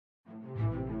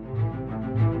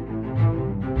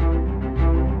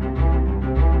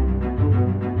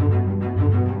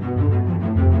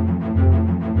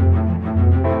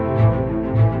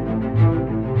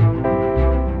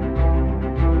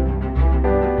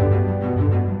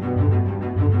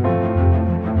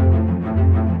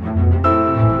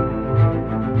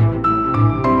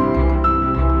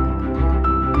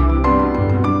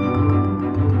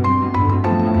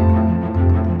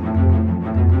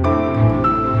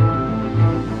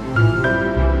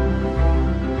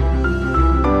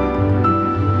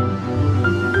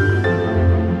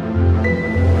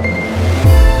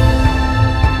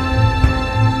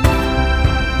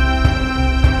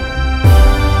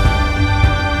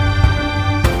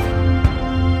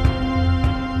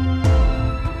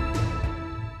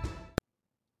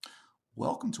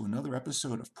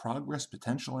episode of Progress,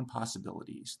 Potential, and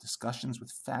Possibilities, discussions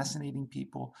with fascinating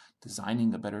people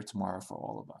designing a better tomorrow for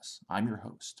all of us. I'm your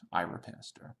host, Ira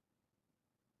Pastor.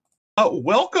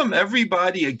 Welcome,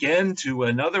 everybody, again to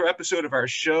another episode of our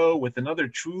show with another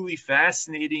truly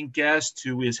fascinating guest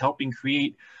who is helping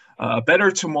create a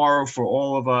better tomorrow for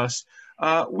all of us.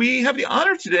 We have the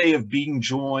honor today of being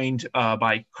joined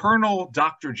by Colonel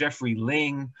Dr. Geoffrey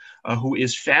Ling, who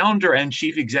is founder and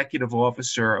chief executive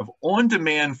officer of On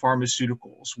Demand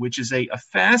Pharmaceuticals, which is a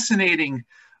fascinating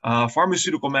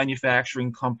pharmaceutical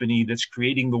manufacturing company that's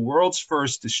creating the world's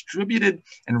first distributed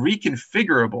and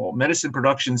reconfigurable medicine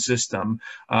production system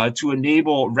to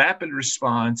enable rapid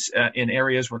response in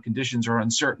areas where conditions are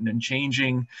uncertain and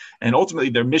changing. And ultimately,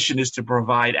 their mission is to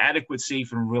provide adequate,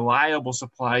 safe, and reliable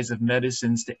supplies of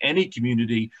medicines to any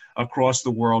community across the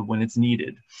world when it's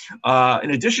needed. In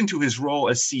addition to his role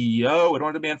as CEO at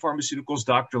On Demand Pharmaceuticals,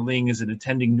 Dr. Ling is an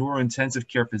attending neuro-intensive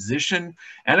care physician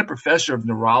and a professor of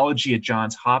neurology at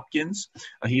Johns Hopkins.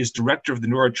 He is director of the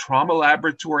Neurotrauma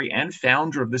Laboratory and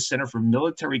founder of the Center for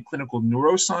Military Clinical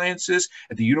Neurosciences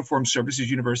at the Uniformed Services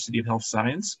University of Health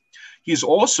Science. He is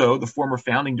also the former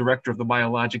founding director of the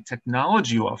Biologic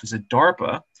Technology Office at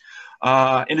DARPA.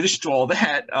 In addition to all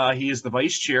that, he is the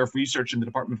vice chair of research in the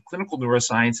Department of Clinical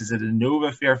Neurosciences at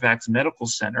Inova Fairfax Medical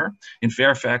Center in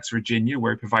Fairfax, Virginia,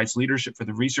 where he provides leadership for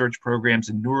the research programs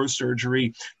in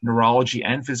neurosurgery, neurology,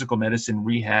 and physical medicine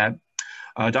rehab.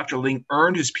 Dr. Ling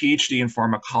earned his PhD in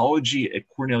pharmacology at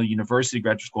Cornell University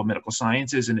Graduate School of Medical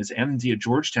Sciences and his MD at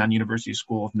Georgetown University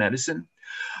School of Medicine.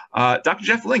 Dr.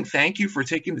 Geoff Ling, thank you for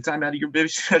taking the time out of your busy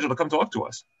schedule to come talk to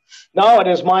us. No, it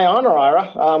is my honor,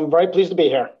 Ira. I'm very pleased to be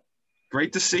here.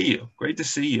 Great to see you. Great to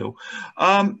see you.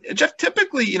 Geoff,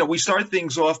 typically, we start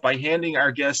things off by handing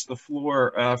our guests the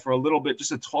floor for a little bit just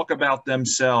to talk about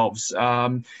themselves.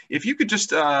 If you could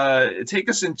just take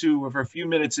us for a few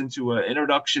minutes into an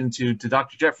introduction to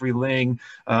Dr. Geoffrey Ling,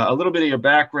 a little bit of your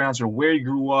background, or where you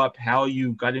grew up, how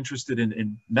you got interested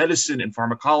in medicine and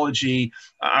pharmacology,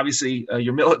 obviously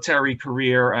your military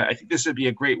career. I think this would be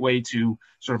a great way to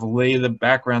sort of lay the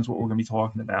backgrounds what we're going to be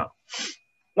talking about.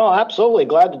 No, absolutely.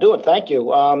 Glad to do it. Thank you.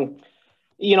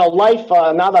 Life,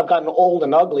 now that I've gotten old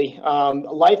and ugly,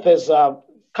 life is kind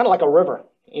of like a river,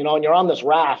 and you're on this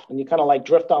raft and you kind of like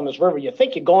drift down this river. You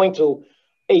think you're going to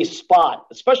a spot,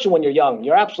 especially when you're young.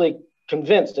 You're absolutely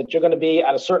convinced that you're going to be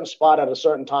at a certain spot at a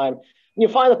certain time. And you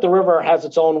find that the river has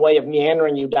its own way of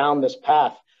meandering you down this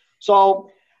path. So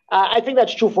I think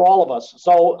that's true for all of us.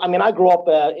 So, I grew up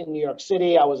in New York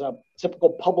City. I was a typical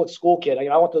public school kid.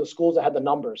 I went to the schools that had the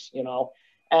numbers,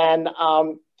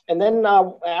 And then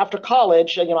after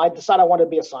college, I decided I wanted to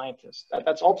be a scientist.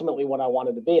 That's ultimately what I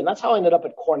wanted to be. And that's how I ended up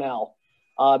at Cornell.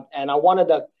 And I wanted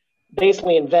to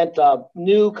basically invent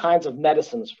new kinds of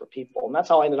medicines for people. And that's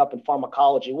how I ended up in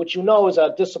pharmacology, which is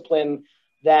a discipline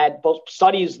that both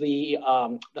studies the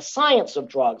science of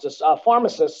drugs.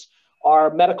 Pharmacists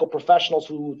are medical professionals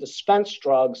who dispense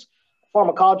drugs.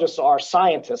 Pharmacologists are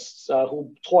scientists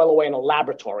who toil away in a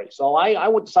laboratory. So I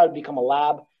would decide to become a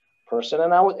lab person.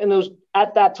 And it was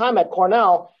at that time at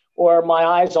Cornell where my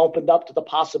eyes opened up to the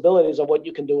possibilities of what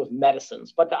you can do with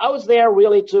medicines. But I was there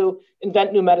really to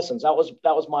invent new medicines. That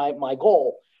was my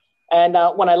goal. And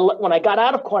when I got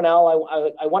out of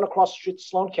Cornell, I went across the street to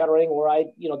Sloan Kettering, where I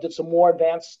did some more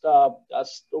advanced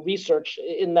research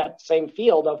in that same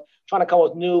field of trying to come up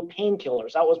with new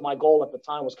painkillers. That was my goal at the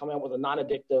time, was coming up with a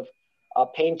non-addictive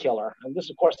painkiller. And this,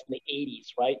 of course, in the 80s,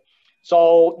 right?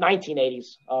 So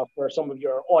 1980s for some of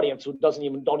your audience who don't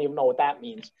even know what that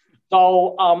means.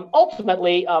 So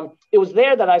ultimately, it was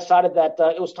there that I decided that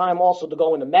it was time also to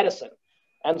go into medicine.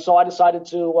 And so I decided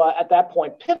to, at that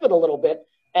point, pivot a little bit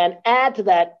and add to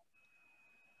that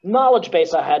knowledge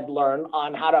base I had learned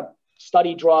on how to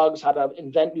study drugs, how to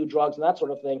invent new drugs and that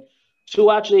sort of thing, to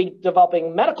actually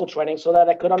developing medical training so that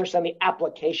I could understand the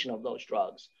application of those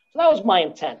drugs. So that was my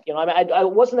intent. I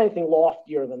wasn't anything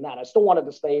loftier than that. I still wanted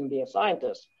to stay and be a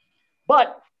scientist,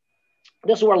 but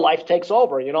this is where life takes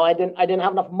over. I didn't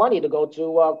have enough money to go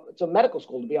to medical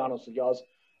school, to be honest with you.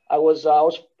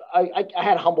 I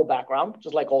had a humble background,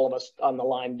 just like all of us on the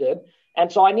line did, and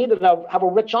so I needed to have a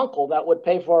rich uncle that would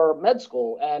pay for med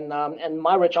school, and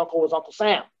my rich uncle was Uncle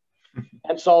Sam.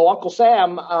 And so Uncle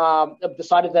Sam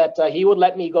decided that he would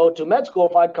let me go to med school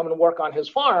if I'd come and work on his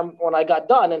farm when I got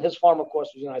done. And his farm, of course,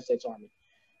 was the United States Army.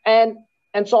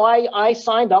 And so I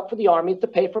signed up for the Army to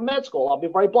pay for med school. I'll be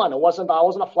very blunt. I wasn't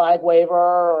a flag waver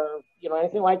or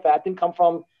anything like that. I didn't come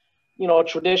from a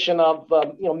tradition of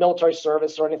military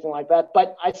service or anything like that.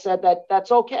 But I said that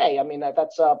that's okay.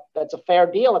 That's a fair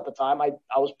deal at the time. I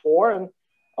was poor and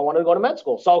I wanted to go to med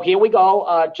school. So here we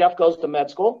go. Geoff goes to med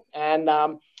school, and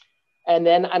And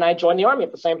I joined the Army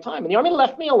at the same time. And the Army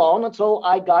left me alone until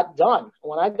I got done.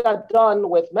 When I got done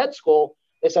with med school,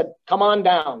 they said, come on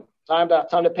down, time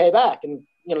to pay back. And,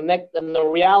 and the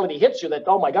reality hits you that,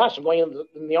 oh my gosh, I'm going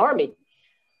in the Army.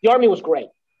 The Army was great.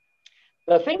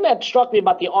 The thing that struck me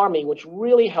about the Army, which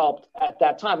really helped at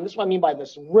that time, and this is what I mean by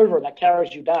this river that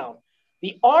carries you down.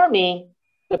 The Army,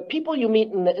 the people you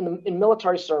meet in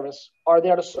military service are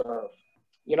there to serve.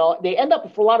 They end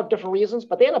up for a lot of different reasons,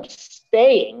 but they end up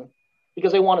staying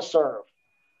because they want to serve.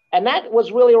 And that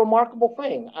was really a remarkable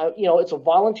thing. It's a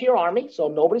volunteer Army, so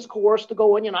nobody's coerced to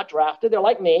go in. You're not drafted. They're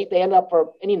like me. They end up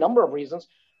for any number of reasons.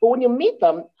 But when you meet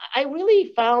them, I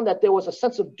really found that there was a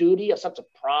sense of duty, a sense of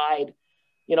pride,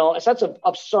 a sense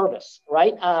of service,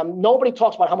 right? Nobody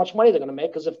talks about how much money they're going to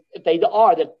make, because if they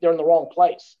are, they're in the wrong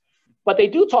place. But they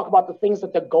do talk about the things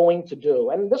that they're going to do.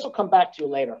 And this will come back to you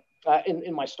later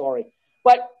in my story.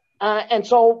 And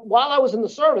so while I was in the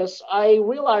service, I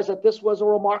realized that this was a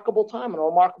remarkable time and a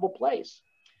remarkable place.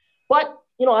 But,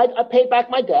 I paid back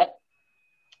my debt.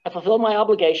 I fulfilled my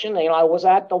obligation. I was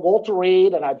at the Walter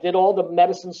Reed, and I did all the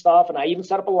medicine stuff, and I even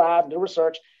set up a lab and did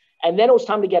research. And then it was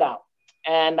time to get out.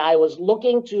 And I was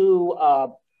looking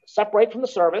to separate from the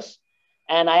service.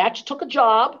 And I actually took a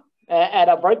job at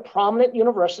a very prominent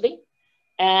university.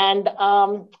 And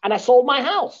I sold my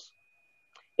house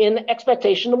in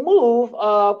expectation to move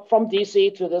from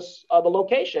DC to this the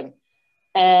location.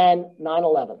 And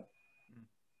 9/11.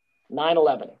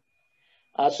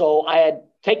 So I had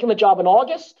taken the job in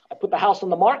August. I put the house on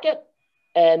the market,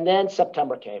 and then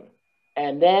September came.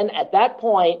 And then at that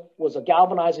point was a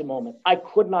galvanizing moment. I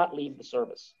could not leave the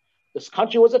service. This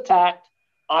country was attacked.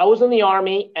 I was in the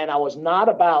Army, and I was not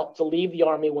about to leave the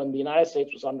Army when the United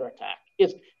States was under attack.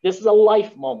 This is a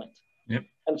life moment. Yep.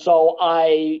 And so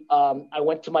I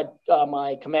went to my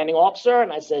commanding officer,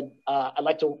 and I said, I'd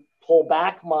like to pull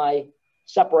back my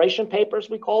separation papers,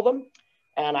 we call them.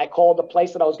 And I called the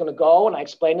place that I was going to go, and I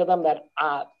explained to them that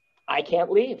I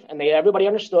can't leave. And everybody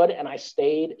understood, and I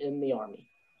stayed in the Army.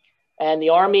 And the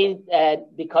Army,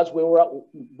 because we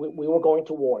were going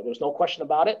to war, there's no question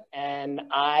about it. And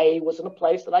I was in a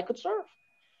place that I could serve.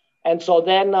 And so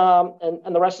then,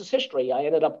 and the rest is history. I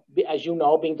ended up, as you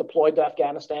know, being deployed to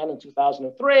Afghanistan in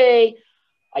 2003.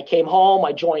 I came home.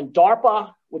 I joined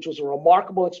DARPA, which was a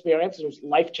remarkable experience. It was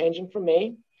life-changing for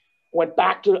me. Went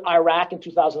back to Iraq in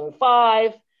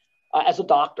 2005 as a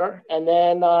doctor, and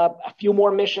then a few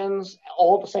more missions,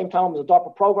 all at the same time. I was a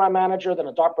DARPA program manager, then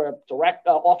a DARPA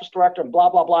office director, and blah,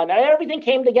 blah, blah. And everything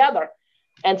came together.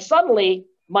 And suddenly,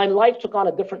 my life took on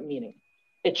a different meaning.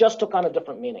 It just took on a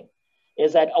different meaning.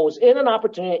 Is that I was in an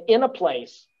opportunity, in a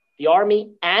place, the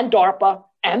Army and DARPA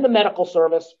and the medical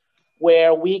service,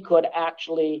 where we could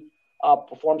actually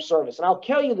perform service. And I'll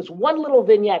tell you this one little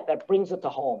vignette that brings it to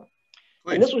home.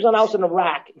 Please. And this was when I was in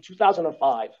Iraq in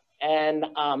 2005. And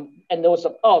there was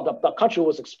the country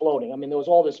was exploding. I mean, there was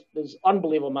all this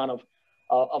unbelievable amount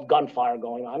of gunfire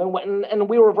going on. And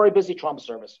we were a very busy trauma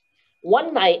service.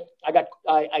 One night,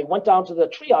 I went down to the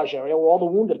triage area where all the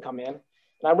wounded come in.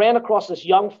 And I ran across this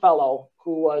young fellow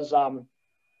who was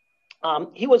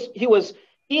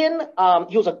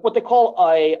what they call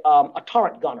a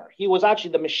turret gunner. He was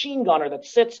actually the machine gunner that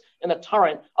sits in the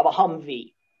turret of a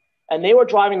Humvee. And they were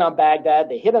driving down Baghdad.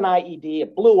 They hit an IED.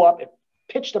 It blew up. It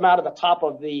pitched him out of the top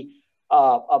of the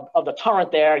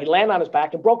turret there. He landed on his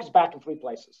back and broke his back in 3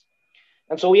 places.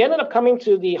 And so he ended up coming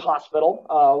to the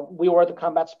hospital. We were at the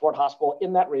combat support hospital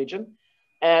in that region.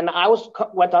 And I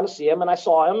went down to see him, and I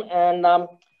saw him, and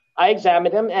I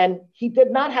examined him, and he did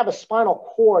not have a spinal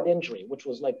cord injury, which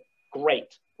was like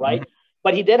great, right? Mm-hmm.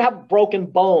 But he did have broken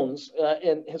bones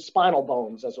in his spinal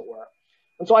bones, as it were.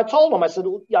 And so I told him, I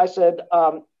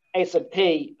said,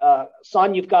 hey,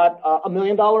 son, you've got $1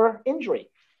 million injury.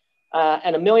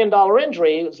 And $1 million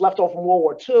injury is left over from World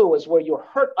War II is where you're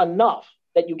hurt enough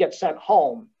that you get sent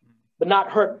home, but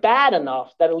not hurt bad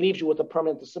enough that it leaves you with a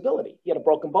permanent disability. You had a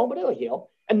broken bone, but it'll heal.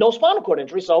 And no spinal cord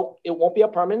injury, so it won't be a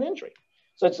permanent injury.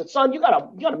 So I said, son, you got a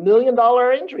 $1 million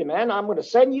injury, man. I'm going to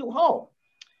send you home.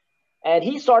 And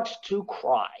he starts to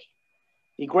cry.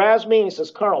 He grabs me and he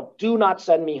says, Colonel, do not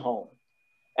send me home.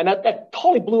 And that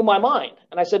totally blew my mind.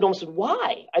 And I said to him,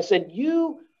 why? I said,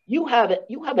 you have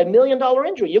 $1 million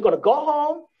injury. You're going to go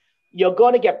home. You're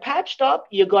going to get patched up.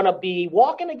 You're going to be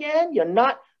walking again.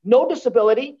 No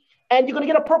disability. And you're going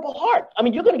to get a Purple Heart. I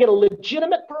mean, you're going to get a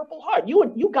legitimate Purple Heart.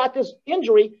 You got this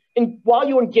injury while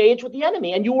you engaged with the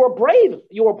enemy, and you were brave.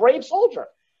 You were a brave soldier.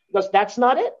 He goes, that's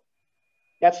not it.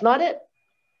 That's not it.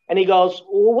 And he goes,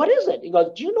 well, what is it? He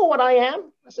goes, do you know what I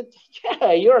am? I said,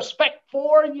 yeah, you're a Spec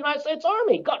 4 United States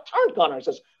Army turret gunner. He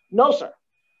says, no, sir.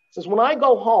 Says, when I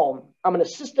go home, I'm an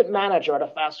assistant manager at a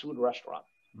fast food restaurant.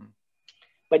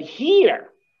 But here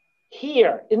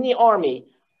in the Army,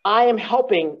 I am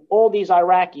helping all these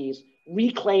Iraqis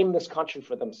reclaim this country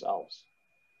for themselves.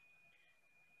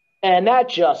 And that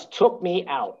just took me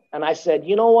out. And I said,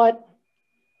 you know what?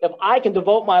 If I can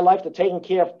devote my life to taking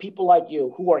care of people like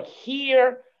you who are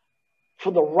here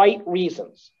for the right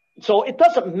reasons. So it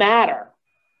doesn't matter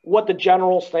what the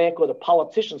generals think or the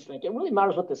politicians think. It really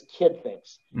matters what this kid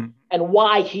thinks and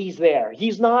why he's there.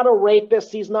 He's not a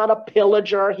rapist. He's not a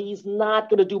pillager. He's not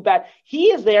going to do bad. He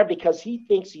is there because he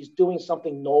thinks he's doing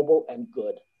something noble and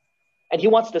good. And he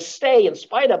wants to stay in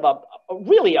spite of a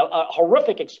really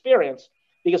horrific experience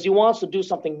because he wants to do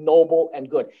something noble and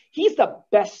good. He's the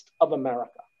best of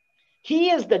America.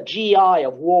 He is the GI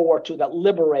of World War II that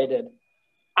liberated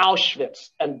Auschwitz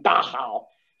and Dachau.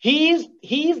 He's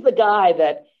the guy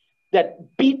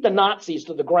that beat the Nazis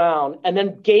to the ground and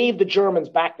then gave the Germans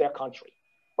back their country,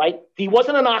 right? He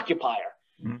wasn't an occupier.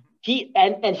 He's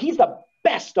the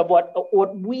best of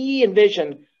what we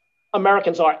envision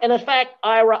Americans are. And in fact,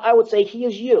 Ira, I would say he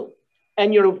is you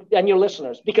and your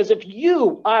listeners. Because if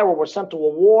you, Ira, were sent to a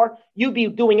war, you'd be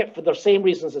doing it for the same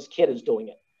reasons this kid is doing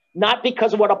it. Not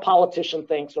because of what a politician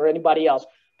thinks or anybody else,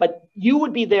 but you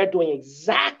would be there doing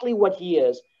exactly what he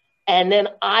is. And then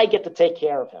I get to take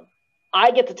care of him.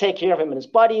 I get to take care of him and his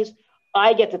buddies.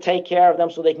 I get to take care of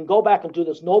them so they can go back and do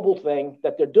this noble thing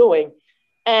that they're doing.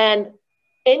 And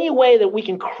any way that we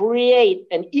can create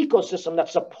an ecosystem that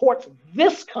supports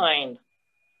this kind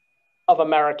of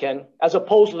American, as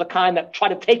opposed to the kind that try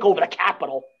to take over the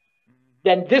Capitol,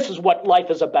 then this is what life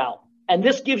is about. And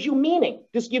this gives you meaning.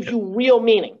 This gives you real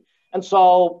meaning. And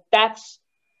so that's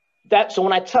that. So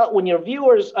when your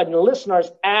viewers and your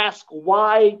listeners ask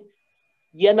why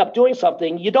you end up doing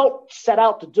something, you don't set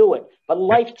out to do it, but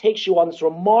life takes you on this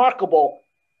remarkable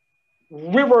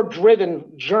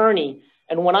river-driven journey.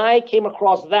 And when I came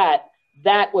across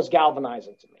that was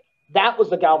galvanizing to me. That was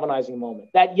the galvanizing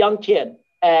moment. That young kid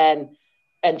and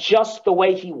just the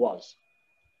way he was.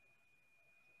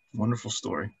 Wonderful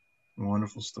story.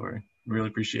 Wonderful story. Really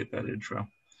appreciate that intro.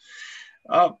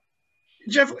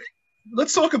 Jeff,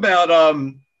 let's talk about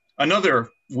another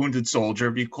wounded soldier,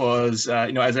 because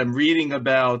as I'm reading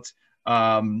about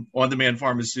On Demand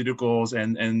Pharmaceuticals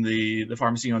and the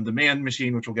pharmacy on demand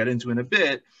machine, which we'll get into in a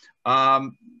bit,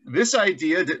 this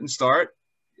idea didn't start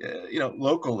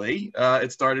locally.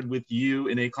 It started with you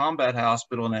in a combat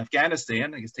hospital in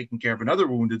Afghanistan, I guess taking care of another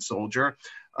wounded soldier,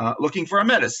 looking for a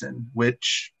medicine,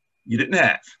 which you didn't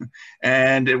have.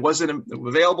 And it wasn't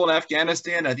available in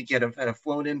Afghanistan. I think you had to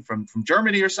flown in from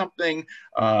Germany or something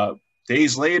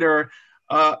days later.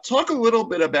 Talk a little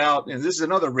bit about, and this is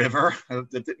another river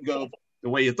that didn't go the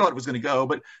way you thought it was going to go,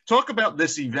 but talk about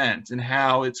this event and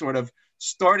how it sort of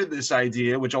started this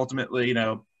idea, which ultimately,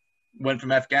 went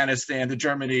from Afghanistan to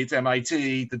Germany to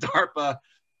MIT to DARPA.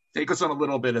 Take us on a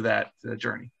little bit of that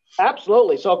journey.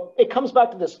 Absolutely. So it comes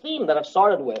back to this theme that I've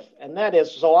started with, and that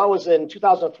is, so I was in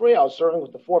 2003, I was serving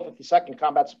with the 452nd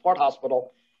Combat Support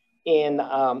Hospital in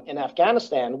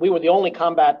Afghanistan. We were the only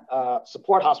combat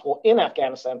support hospital in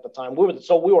Afghanistan at the time. We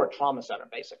were a trauma center,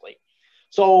 basically.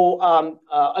 So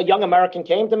a young American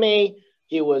came to me.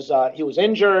 He was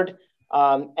injured,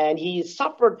 and he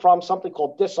suffered from something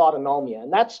called dysautonomia.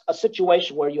 And that's a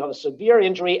situation where you have a severe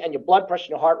injury and your blood pressure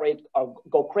and your heart rate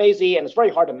go crazy, and it's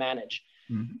very hard to manage.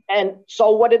 And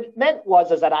so what it meant was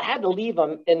that I had to leave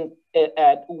him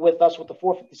with us with the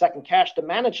 452nd Cash to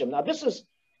manage him. Now, this is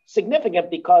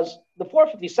significant because the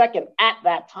 452nd at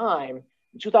that time,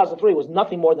 in 2003, was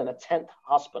nothing more than a tent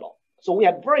hospital. So we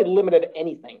had very limited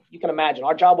anything. You can imagine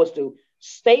our job was to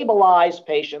stabilize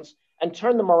patients and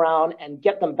turn them around and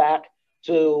get them back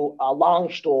to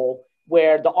Longstuhl,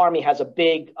 where the Army has a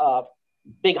big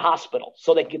hospital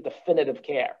so they can get definitive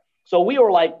care. So we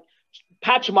were like,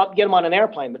 patch them up, get them on an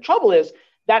airplane. The trouble is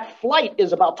that flight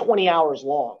is about 20 hours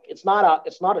long. It's not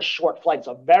a short flight. It's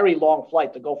a very long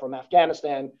flight to go from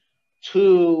Afghanistan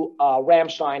to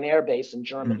Ramstein Air Base in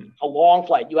Germany. A long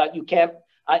flight. You can't.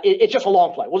 It's just a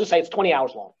long flight. We'll just say it's 20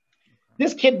 hours long.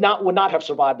 This kid would not have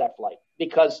survived that flight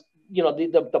because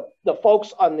the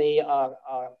folks on the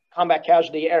combat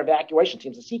casualty air evacuation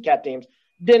teams, the CCAT teams,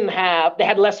 they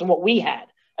had less than what we had,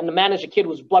 and to manage a kid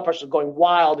whose blood pressure was going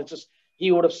wild,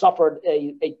 he would have suffered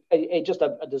just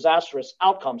a disastrous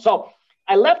outcome. So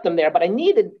I left him there, but I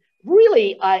knew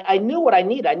what I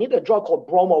needed. I needed a drug called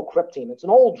bromocriptine. It's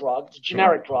an old drug, it's a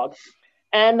generic drug.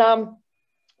 And,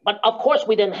 but of course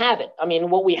we didn't have it. I mean,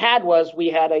 what we had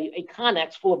a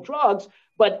Connex full of drugs,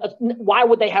 but why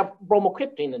would they have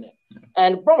bromocriptine in it?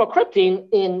 And bromocriptine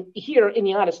here in the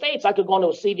United States, I could go into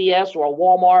a CVS or a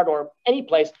Walmart or any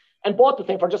place and bought the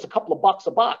thing for just a couple of bucks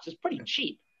a box. It's pretty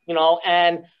cheap, you know,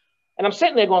 and I'm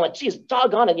sitting there going like, geez,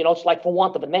 doggone it, you know, it's like for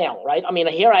want of a nail, right? I mean,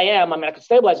 here I am, I could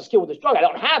stabilize this kid with this drug. I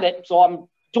don't have it, so I'm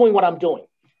doing what I'm doing.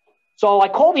 So I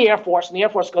called the Air Force, and the Air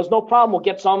Force goes, no problem, we'll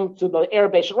get some to the Air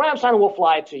Base at Ramstein, and we'll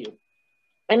fly it to you.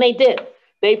 And they did.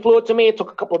 They flew it to me. It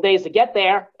took a couple of days to get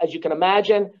there, as you can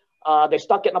imagine. They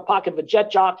stuck it in the pocket of a jet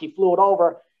jock. He flew it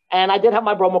over. And I did have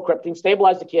my bromocriptine,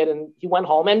 stabilized the kid, and he went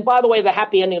home. And by the way, the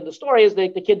happy ending of the story is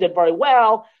that the kid did very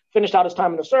well, finished out his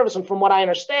time in the service. And from what I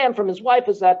understand from his wife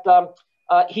is that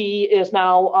he is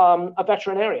now a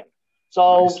veterinarian.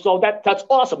 So, nice. So that's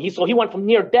awesome. He went from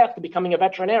near death to becoming a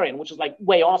veterinarian, which is like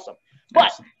way awesome.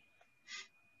 But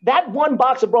that one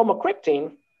box of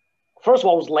bromocriptine, first of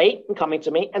all, was late in coming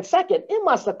to me. And second, it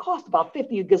must have cost about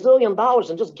 $50 gazillion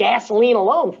in just gasoline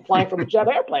alone for flying from a jet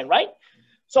airplane, right?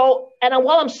 So, and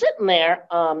while I'm sitting there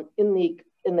in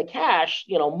the cache,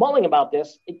 you know, mulling about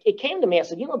this, it came to me. I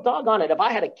said, you know, doggone it, if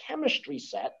I had a chemistry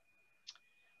set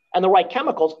and the right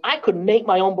chemicals, I could make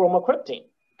my own bromocriptine.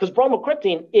 Because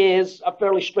bromocriptine is a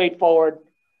fairly straightforward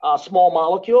small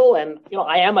molecule. And, you know,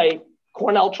 I am a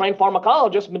Cornell trained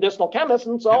pharmacologist, medicinal chemist.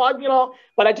 And so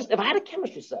if I had a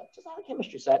chemistry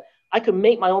set, I could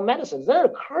make my own medicines. Then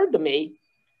it occurred to me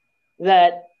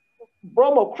that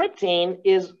bromocriptine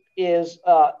is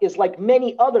like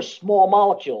many other small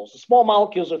molecules. The small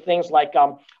molecules are things like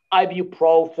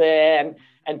ibuprofen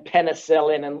and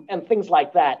penicillin and things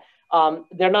like that.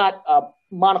 They're not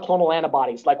monoclonal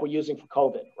antibodies like we're using for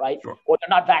COVID, right? Sure. Or they're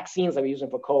not vaccines that we're using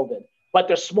for COVID, but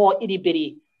they're small itty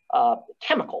bitty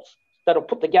chemicals that are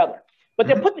put together. But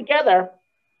they're put together,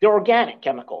 they're organic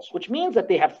chemicals, which means that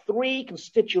they have three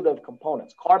constitutive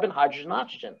components: carbon, hydrogen,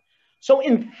 oxygen. So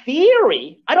in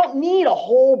theory, I don't need a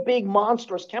whole big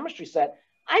monstrous chemistry set.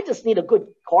 I just need a good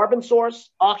carbon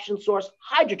source, oxygen source,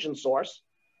 hydrogen source,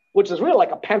 which is really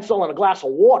like a pencil and a glass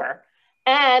of water.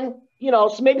 And, you know,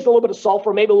 so maybe it's a little bit of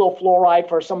sulfur, maybe a little fluoride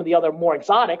for some of the other more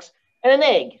exotics, and an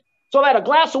egg. So if I had a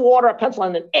glass of water, a pencil,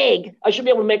 and an egg, I should be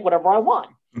able to make whatever I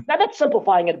want. Now that's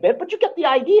simplifying it a bit, but you get the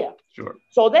idea. Sure.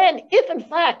 So then if in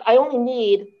fact I only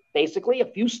need basically a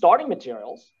few starting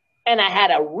materials and I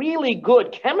had a really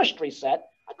good chemistry set,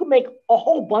 I could make a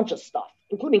whole bunch of stuff,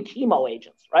 including chemo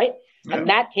agents, right? Yeah. And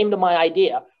that came to my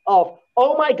idea of,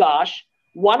 oh my gosh,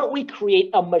 why don't we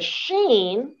create a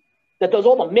machine that does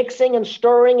all the mixing and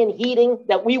stirring and heating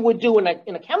that we would do in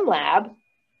a chem lab,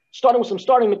 starting with some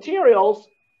starting materials,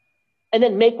 and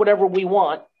then make whatever we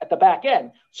want at the back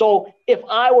end. So if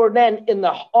I were then in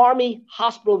the Army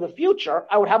hospital of the future,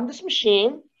 I would have this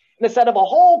machine, and instead of a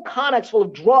whole Connex full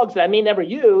of drugs that I may never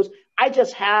use, I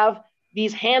just have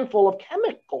these handful of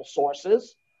chemical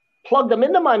sources, plug them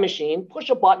into my machine, push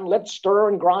a button, let it stir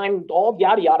and grind, all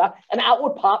yada, yada, and out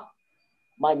would pop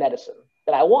my medicine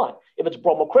that I want. If it's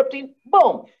bromocriptine,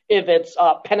 boom. If it's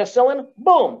penicillin,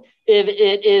 boom. If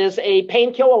it is a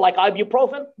painkiller like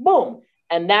ibuprofen, boom.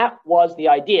 And that was the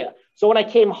idea. So when I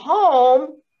came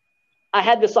home, I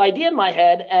had this idea in my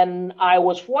head, and I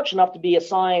was fortunate enough to be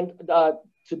assigned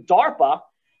to DARPA,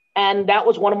 and that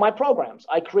was one of my programs.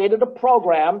 I created a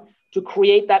program to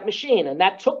create that machine, and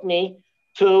that took me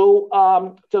to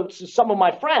some of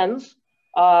my friends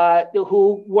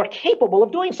who were capable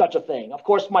of doing such a thing. Of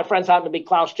course, my friends happen to be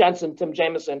Klaus Jensen, Tim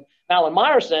Jameson, Alan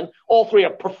Meyerson. All three are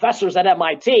professors at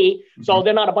MIT, so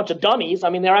they're not a bunch of dummies. I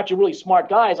mean, they're actually really smart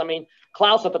guys. I mean,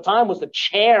 Klaus at the time was the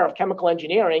chair of chemical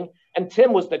engineering, and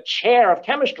Tim was the chair of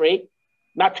chemistry.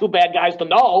 Not too bad guys to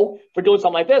know for doing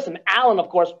something like this. And Alan, of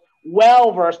course,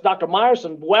 well-versed, Dr.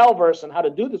 Meyerson, well-versed in how to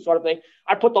do this sort of thing.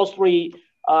 I put those three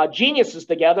geniuses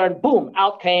together, and boom,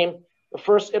 out came the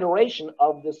first iteration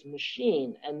of this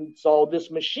machine. And so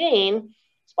this machine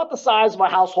is about the size of a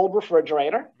household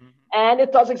refrigerator, and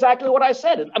it does exactly what I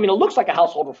said. I mean, it looks like a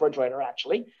household refrigerator,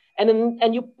 actually.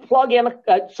 And you plug in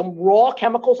some raw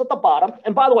chemicals at the bottom.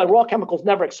 And by the way, raw chemicals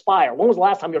never expire. When was the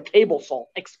last time your table salt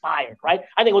expired, right?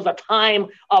 I think it was a time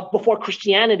before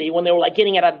Christianity when they were like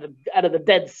getting it out of the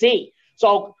Dead Sea.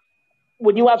 So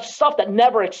when you have stuff that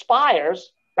never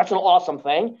expires, that's an awesome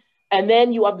thing. And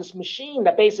then you have this machine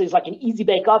that basically is like an easy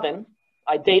bake oven.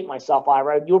 I date myself,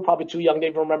 Ira. You were probably too young to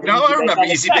even remember. No, I remember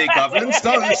easy bake ovens.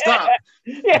 Don't stop.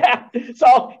 Yeah.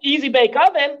 So easy bake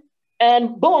oven.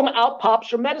 And boom, out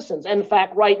pops your medicines. And in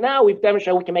fact, right now, we've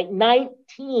demonstrated we can make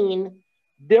 19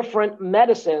 different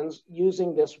medicines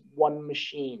using this one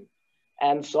machine.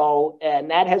 And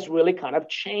that has really kind of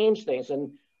changed things.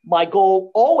 And my goal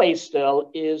always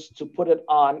still is to put it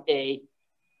on a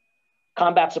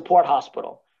combat support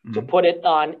hospital, to put it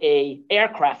on a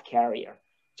aircraft carrier,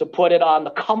 to put it on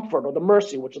the Comfort or the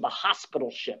Mercy, which are the hospital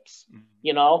ships,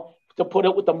 you know, to put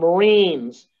it with the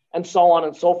Marines and so on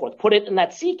and so forth. Put it in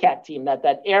that CCAT team,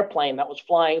 that airplane that was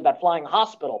flying, that flying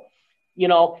hospital. You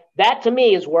know, that to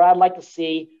me is where I'd like to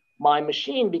see my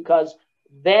machine, because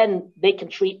then they can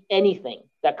treat anything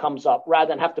that comes up rather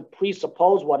than have to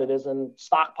presuppose what it is and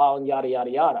stockpile and yada, yada,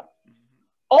 yada.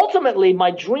 Ultimately,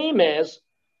 my dream is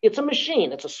it's a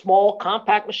machine. It's a small,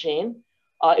 compact machine.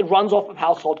 It runs off of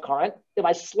household current. If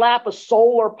I slap a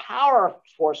solar power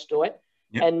source to it,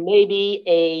 yep, and maybe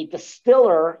a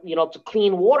distiller, you know, to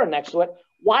clean water next to it,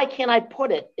 why can't I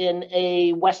put it in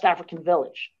a West African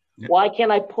village? Yep. Why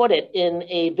can't I put it in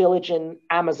a village in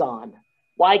Amazon?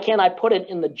 Why can't I put it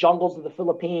in the jungles of the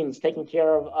Philippines taking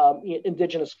care of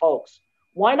indigenous folks?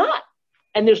 Why not?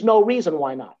 And there's no reason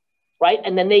why not, right?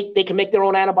 And then they can make their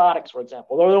own antibiotics, for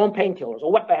example, or their own painkillers,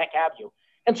 or what the heck have you.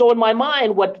 And so in my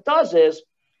mind, what it does is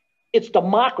it's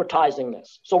democratizing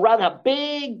this. So rather than have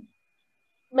big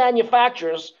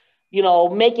manufacturers, you know,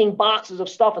 making boxes of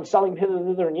stuff and selling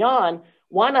hither and yon,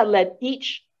 why not let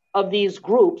each of these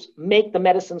groups make the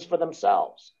medicines for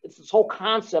themselves? It's this whole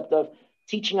concept of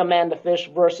teaching a man to fish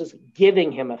versus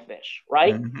giving him a fish,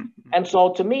 right? Mm-hmm. And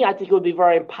so to me, I think it would be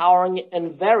very empowering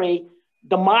and very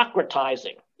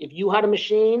democratizing. If you had a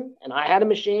machine and I had a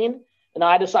machine and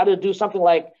I decided to do something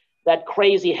like that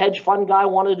crazy hedge fund guy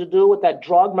wanted to do with that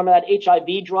drug, remember that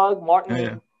HIV drug,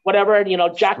 Martin, whatever, you know,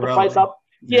 jack the price up.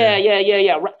 Yeah.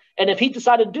 And if he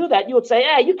decided to do that, you would say,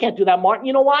 hey, you can't do that, Martin.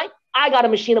 You know why? I got a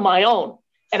machine of my own,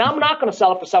 and I'm not going to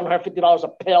sell it for $750 a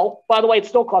pill. By the way, it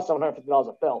still costs $750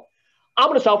 a pill. I'm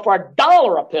going to sell for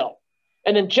 $1 a pill.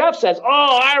 And then Jeff says,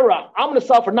 oh, Ira, I'm going to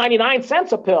sell for 99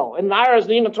 cents a pill. And Ira's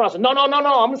the England Trust. No, I'm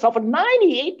going to sell for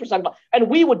 98%. And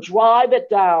we would drive it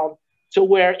down to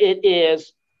where it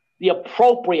is the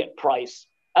appropriate price,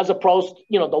 as opposed to,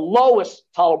 you know, the lowest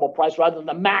tolerable price rather than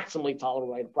the maximally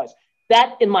tolerable price.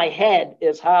 That, in my head,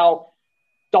 is how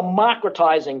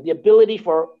democratizing the ability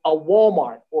for a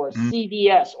Walmart or a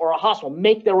CVS or a hospital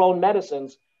make their own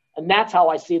medicines. And that's how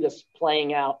I see this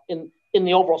playing out in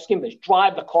the overall scheme of things.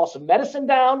 Drive the cost of medicine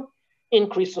down,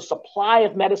 increase the supply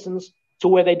of medicines to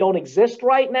where they don't exist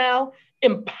right now,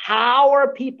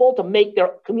 empower people to make their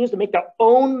communities to make their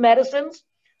own medicines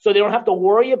so they don't have to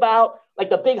worry about, like,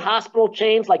 the big hospital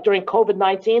chains, like during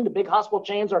COVID-19, the big hospital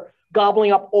chains are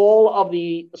gobbling up all of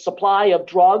the supply of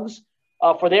drugs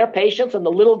for their patients, and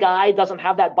the little guy doesn't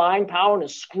have that buying power and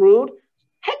is screwed.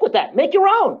 Heck with that. Make your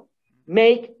own.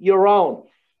 Make your own.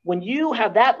 When you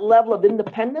have that level of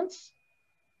independence,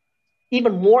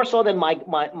 even more so than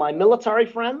my military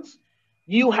friends,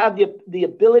 you have the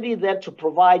ability then to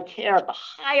provide care at the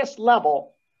highest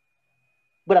level,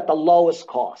 but at the lowest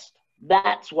cost.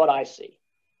 That's what I see.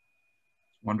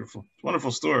 Wonderful. Wonderful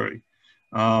story.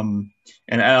 And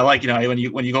I like, you know,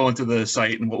 when you go into the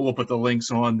site, and we'll put the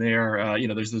links on there, you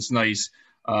know, there's this nice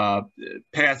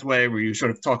pathway where you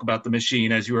sort of talk about the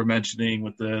machine, as you were mentioning,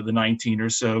 with the 19 or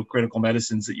so critical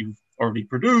medicines that you've already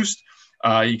produced.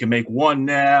 You can make one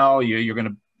now.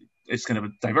 It's going to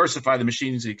diversify the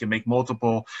machines so you can make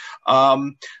multiple. Are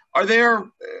there,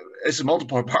 it's a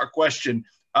multiple part question.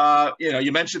 You know,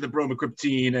 you mentioned the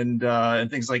bromocriptine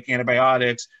and things like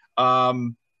antibiotics.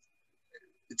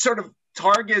 It sort of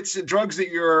targets drugs that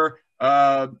you're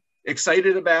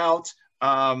excited about,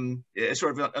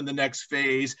 sort of on the next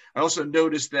phase. I also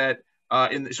noticed that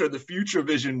in sort of the future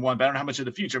vision one, but I don't know how much of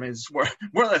the future. I mean, it's more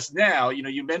or less now. You know,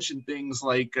 you mentioned things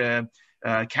like the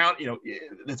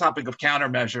topic of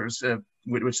countermeasures,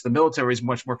 which the military is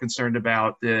much more concerned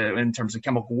about in terms of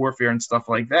chemical warfare and stuff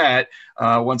like that.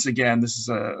 Once again, this is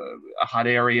a hot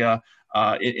area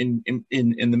in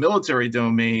the military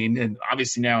domain, and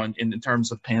obviously now in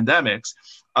terms of pandemics.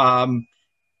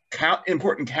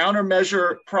 Important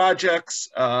countermeasure projects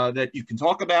that you can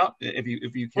talk about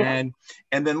if you can.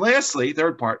 And then lastly,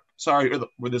 third part, sorry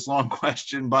with this long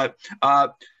question, but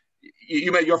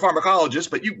you're a pharmacologist,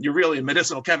 but you're really a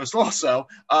medicinal chemist also.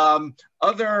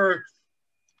 Other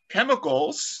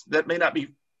chemicals that may not be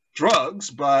drugs,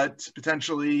 but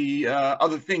potentially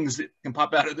other things that can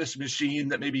pop out of this machine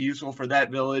that may be useful for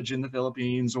that village in the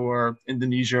Philippines or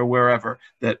Indonesia or wherever,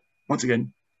 that, once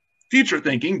again, future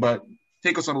thinking, but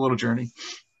take us on a little journey.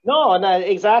 No,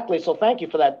 exactly. So thank you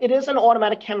for that. It is an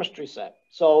automatic chemistry set.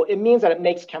 So it means that it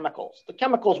makes chemicals. The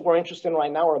chemicals we're interested in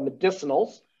right now are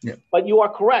medicinals, but you are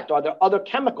correct. Are there other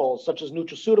chemicals such as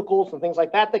nutraceuticals and things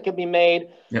like that that can be made?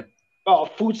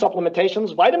 Food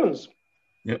supplementations, vitamins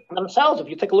themselves. If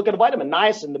you take a look at a vitamin,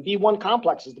 niacin, the B1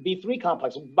 complexes, the B3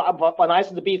 complexes,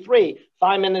 niacin, the B3,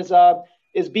 thiamine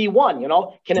is B1, you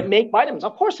know. Can it make vitamins?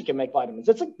 Of course it can make vitamins.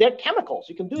 They're chemicals.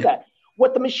 You can do that.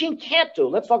 What the machine can't do,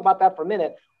 let's talk about that for a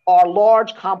minute. are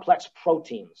large complex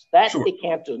proteins. That Sure. it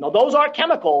can't do. Now, those are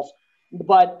chemicals,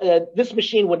 but this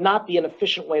machine would not be an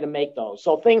efficient way to make those.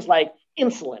 So things like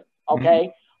insulin,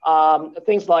 okay?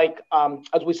 Things like,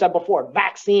 as we said before,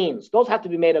 vaccines, those have to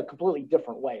be made a completely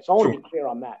different way. So I want to be clear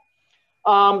on that.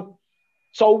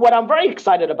 So what I'm very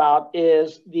excited about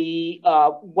is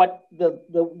what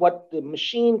the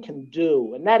machine can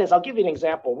do. And that is, I'll give you an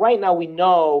example. Right now, we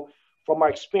know from our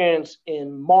experience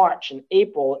in March and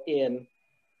April in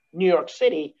New York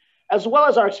City, as well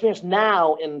as our experience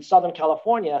now in Southern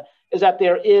California, is that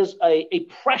there is a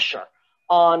pressure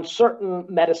on certain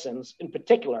medicines, in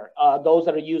particular, those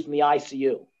that are used in the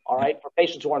ICU, all right, for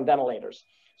patients who are on ventilators.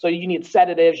 So you need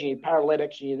sedatives, you need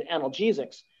paralytics, you need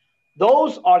analgesics.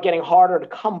 Those are getting harder to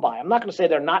come by. I'm not going to say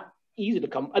they're not easy to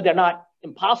come, they're not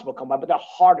impossible to come by, but they're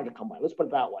harder to come by. Let's put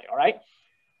it that way, all right?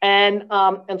 And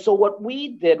so what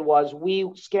we did was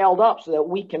we scaled up so that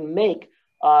we can make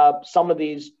some of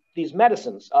these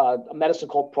medicines. A medicine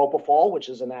called propofol, which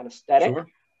is an anesthetic. Sure.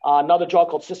 Another drug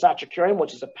called cisatracurium,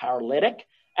 which is a paralytic,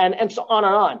 and so on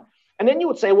and on. And then you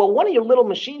would say, well, one of your little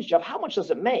machines, Jeff, how much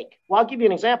does it make? Well, I'll give you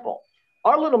an example.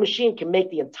 Our little machine can make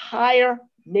the entire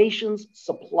nation's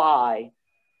supply.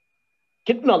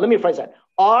 Let me rephrase that.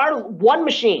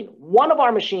 One of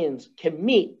our machines can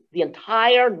meet the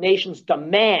entire nation's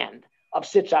demand of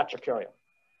cisatracurium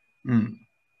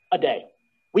a day.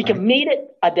 We can meet it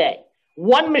a day.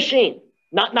 One machine,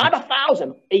 not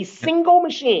 1,000, a single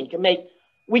machine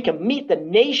we can meet the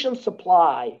nation's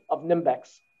supply of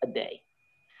Nimbex a day.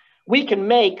 We can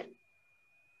make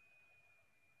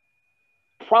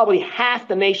probably half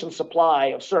the nation's supply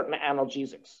of certain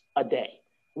analgesics a day,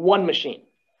 one machine.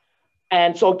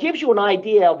 And so it gives you an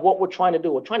idea of what we're trying to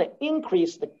do. We're trying to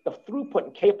increase the throughput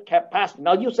and capacity.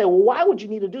 Now you say, well, why would you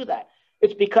need to do that?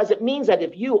 It's because it means that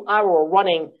if I were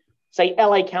running, say,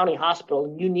 LA County Hospital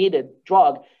and you needed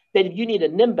drug, that if you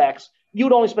needed Nimbex,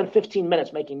 you'd only spend 15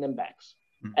 minutes making Nimbex.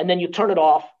 And then you turn it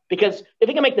off, because if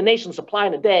you can make the nation's supply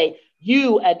in a day,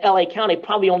 you at LA County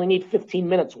probably only need 15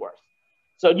 minutes worth.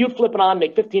 So you flip it on,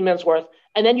 make 15 minutes worth,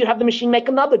 and then you have the machine make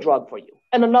another drug for you,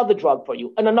 and another drug for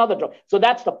you, and another drug. So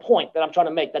that's the point that I'm trying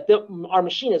to make, that our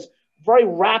machine is very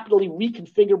rapidly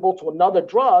reconfigurable to another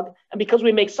drug. And because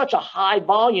we make such a high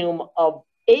volume of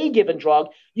a given drug,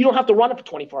 you don't have to run it for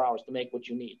 24 hours to make what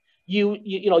you need. You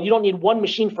don't need one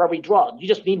machine for every drug. You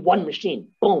just need one machine.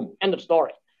 Boom, end of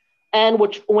story. And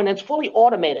when it's fully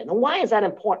automated, and why is that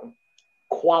important?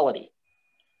 Quality.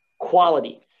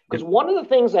 Because one of the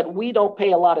things that we don't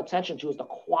pay a lot of attention to is the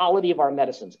quality of our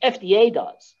medicines. FDA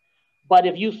does. But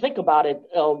if you think about it,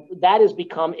 that has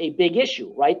become a big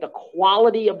issue, right? The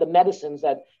quality of the medicines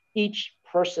that each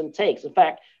person takes. In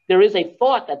fact, there is a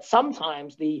thought that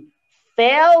sometimes the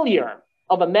failure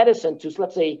of a medicine to,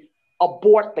 let's say,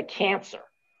 abort the cancer,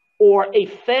 or a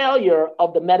failure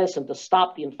of the medicine to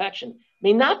stop the infection,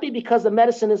 may not be because the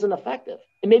medicine isn't effective.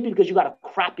 It may be because you got a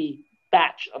crappy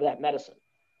batch of that medicine.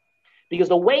 Because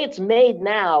the way it's made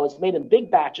now is made in big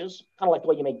batches, kind of like the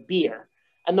way you make beer.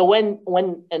 And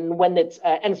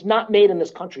it's not made in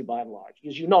this country by and large,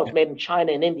 because it's made in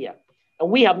China and India. And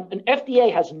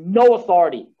FDA has no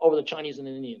authority over the Chinese and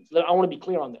Indians. I want to be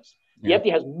clear on this. The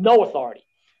FDA has no authority.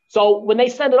 So when they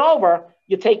send it over,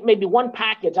 you take maybe one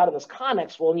package out of this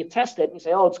Connex full and you test it and you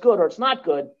say, oh, it's good or it's not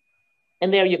good.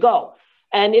 And there you go.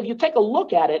 And if you take a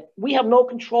look at it, we have no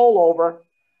control over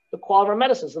the quality of our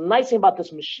medicines. The nice thing about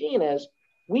this machine is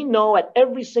we know at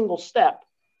every single step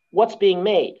what's being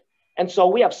made. And so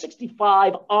we have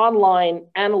 65 online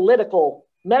analytical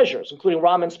measures, including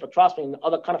Raman spectroscopy and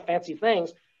other kind of fancy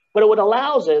things. But what it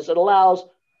allows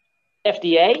FDA,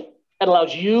 it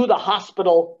allows you, the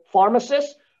hospital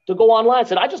pharmacist, to go online and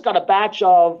say, I just got a batch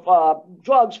of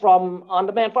drugs from On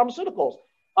Demand Pharmaceuticals.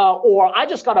 Or I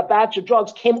just got a batch of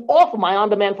drugs came off of my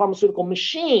on-demand pharmaceutical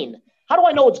machine. How do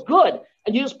I know it's good?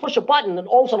 And you just push a button and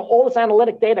all of a sudden all this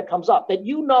analytic data comes up that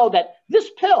you know that this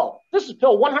is pill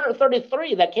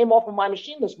 133 that came off of my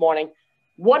machine this morning.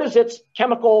 What is its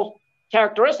chemical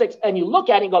characteristics? And you look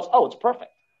at it and goes, oh, it's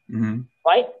perfect,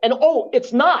 right? And oh,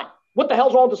 it's not. What the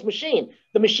hell's wrong with this machine?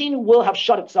 The machine will have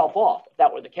shut itself off if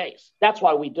that were the case. That's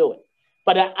why we do it.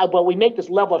 But we make this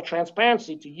level of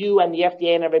transparency to you and the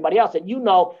FDA and everybody else that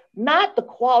not the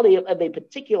quality of a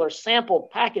particular sample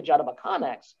package out of a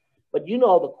Connex, but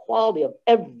the quality of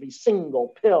every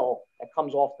single pill that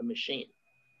comes off the machine.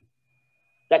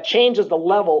 That changes the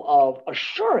level of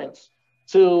assurance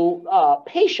to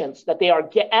patients that they are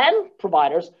and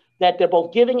providers that they're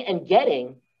both giving and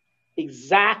getting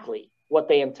exactly what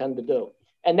they intend to do.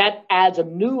 And that adds a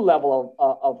new level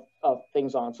of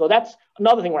things on. So that's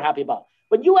another thing we're happy about.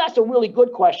 But you asked a really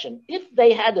good question. If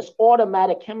they had this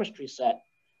automatic chemistry set,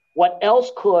 What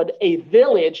else could a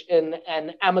village in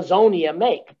Amazonia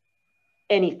make?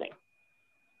 Anything.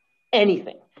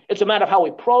 Anything. It's a matter of how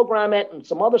we program it and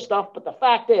some other stuff. But the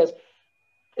fact is,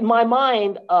 in my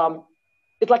mind,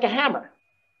 it's like a hammer,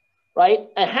 right?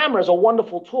 A hammer is a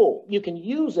wonderful tool. You can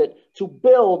use it to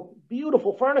build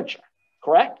beautiful furniture,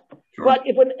 correct? Sure. But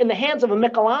if in the hands of a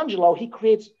Michelangelo, he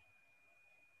creates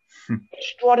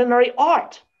extraordinary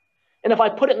art. And if I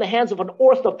put it in the hands of an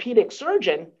orthopedic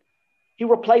surgeon,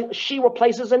 she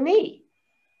replaces a knee.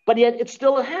 But yet it's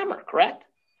still a hammer, correct?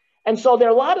 And so there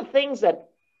are a lot of things that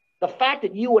the fact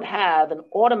that you would have an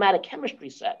automatic chemistry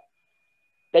set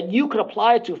that you could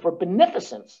apply it to for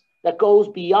beneficence that goes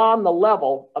beyond the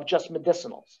level of just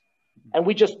medicinals. And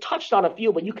we just touched on a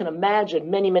few, but you can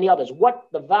imagine many, many others. What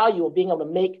the value of being able to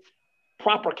make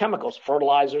proper chemicals,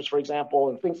 fertilizers, for example,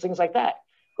 and things like that.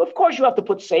 Of course, you have to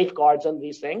put safeguards on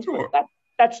these things. Sure. But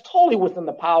that's totally within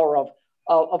the power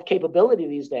of capability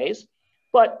these days.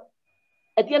 But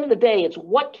at the end of the day, it's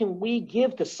what can we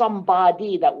give to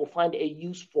somebody that will find a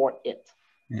use for it.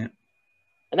 Yeah.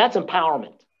 And that's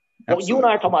empowerment. Absolutely. What you and I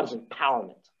are talking about is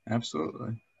empowerment.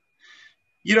 Absolutely.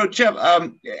 You know, Jeff,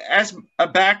 as a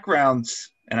background,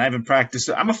 and I haven't practiced,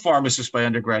 I'm a pharmacist by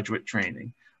undergraduate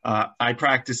training. I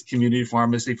practiced community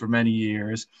pharmacy for many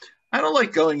years. I don't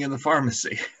like going in the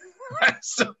pharmacy.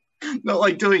 So don't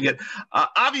like doing it.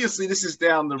 Obviously, this is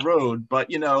down the road,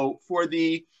 but, you know, for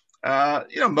the,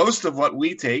 most of what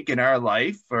we take in our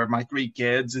life, for my 3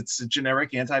 kids, it's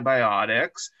generic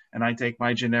antibiotics, and I take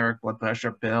my generic blood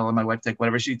pressure pill, and my wife takes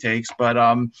whatever she takes. But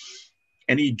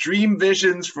any dream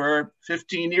visions for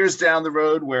 15 years down the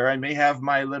road where I may have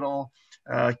my little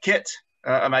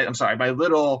my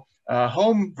little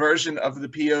home version of the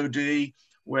POD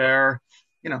where,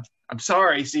 you know, I'm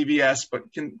sorry, CVS,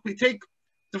 but can we take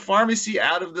the pharmacy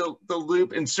out of the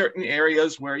loop in certain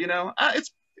areas where, you know,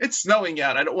 it's snowing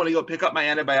out. I don't want to go pick up my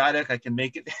antibiotic. I can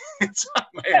make it inside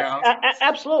my house.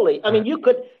 Absolutely. I mean, you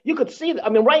could see that. I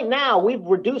mean, right now we've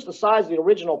reduced the size of the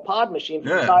original pod machine from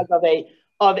the size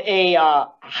of a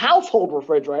household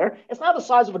refrigerator. It's now the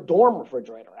size of a dorm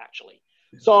refrigerator, actually.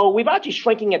 So we've actually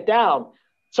shrinking it down.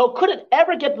 So could it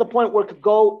ever get to the point where it could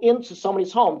go into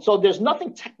somebody's home? So there's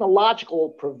nothing technological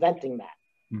preventing that.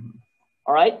 Mm-hmm.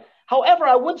 All right. However,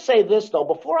 I would say this, though,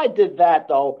 before I did that,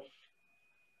 though,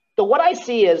 what I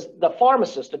see is the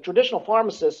pharmacist, the traditional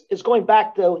pharmacist, is going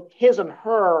back to his and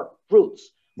her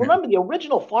roots. Yeah. Remember, the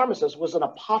original pharmacist was an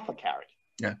apothecary.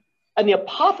 Yeah. And the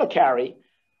apothecary,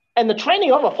 and the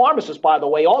training of a pharmacist, by the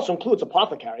way, also includes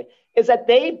apothecary, is that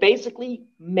they basically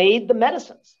made the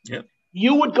medicines. Yeah.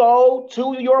 You would go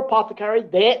to your apothecary,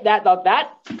 that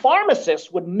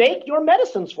pharmacist would make your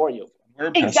medicines for you.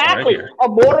 Exactly. Right, a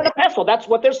mortar and a pestle. That's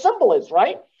what their symbol is,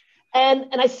 right? And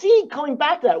I see coming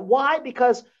back to that. Why?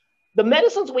 Because the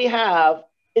medicines we have,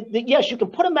 yes, you can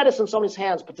put a medicine in somebody's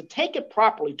hands, but to take it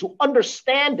properly, to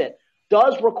understand it,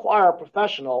 does require a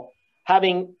professional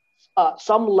having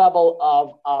some level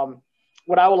of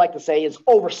what I would like to say is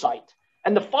oversight.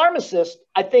 And the pharmacist,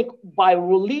 I think, by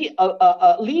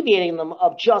alleviating them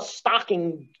of just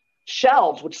stocking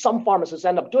shelves, which some pharmacists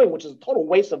end up doing, which is a total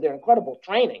waste of their incredible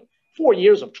training, 4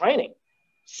 years of training,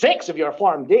 6 if you're a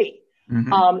PharmD,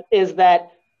 is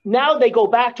that now they go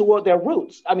back to their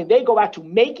roots. I mean, they go back to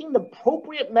making the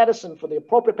appropriate medicine for the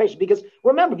appropriate patient. Because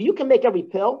remember, you can make every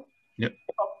pill. Yep.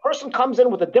 If a person comes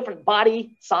in with a different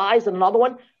body size than another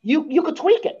one, you could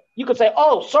tweak it. You could say,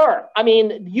 oh, sir, I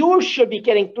mean, you should be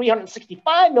getting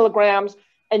 365 milligrams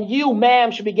and you,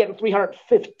 ma'am, should be getting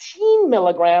 315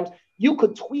 milligrams. You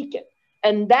could tweak it.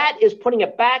 And that is putting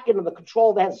it back into the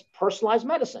control that has personalized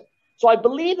medicine. So I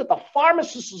believe that the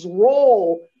pharmacist's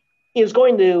role is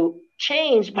going to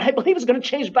change, but I believe it's going to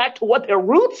change back to what their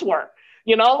roots were,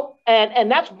 you know,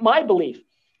 and that's my belief.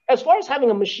 As far as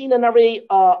having a machine in every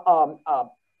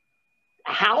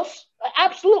house,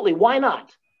 absolutely. Why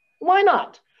not? Why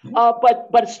not?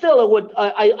 But still,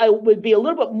 I would be a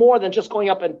little bit more than just going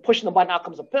up and pushing the button, out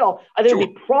comes a pill. I think it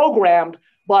would be programmed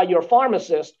by your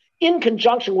pharmacist in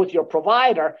conjunction with your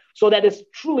provider so that it's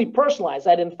truly personalized.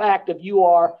 That in fact, if you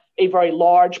are a very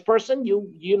large person,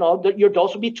 you know your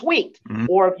dose will be tweaked. Mm-hmm.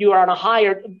 Or if you are on a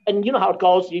higher, and you know how it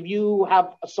goes, if you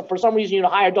have, for some reason, you know,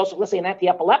 higher dose of, let's say, an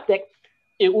anti-epileptic,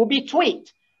 it will be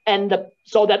tweaked. And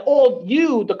so that all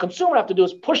you, the consumer, have to do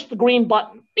is push the green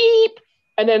button, beep,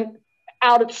 and then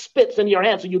out it spits into your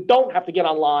hand. So you don't have to get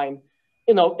online,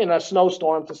 you know, in a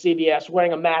snowstorm to CVS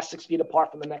wearing a mask 6 feet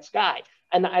apart from the next guy.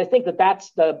 And I think that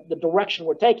that's the direction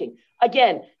we're taking.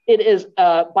 Again, it is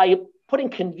by putting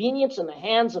convenience in the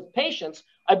hands of patients,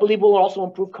 I believe will also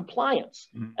improve compliance.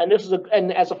 Mm-hmm. And this is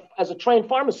as a trained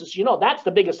pharmacist, you know, that's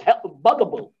the biggest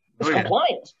bugaboo. It's Oh, yeah.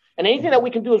 compliance. And anything that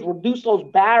we can do is reduce those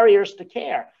barriers to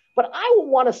care. But I would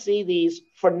want to see these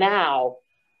for now,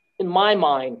 in my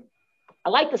mind. I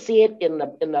like to see it in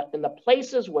the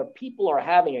places where people are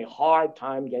having a hard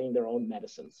time getting their own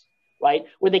medicines, right?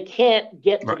 Where they can't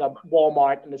get to the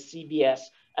Walmart and the CVS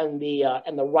and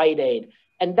the Rite Aid.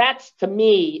 And that's, to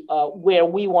me, where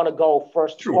we want to go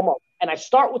first and foremost. And I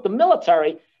start with the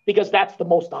military because that's the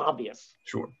most obvious.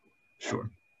 Sure.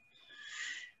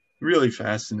 Really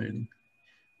fascinating.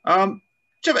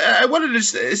 Jeff, I wanted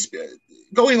to,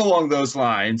 going along those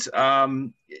lines,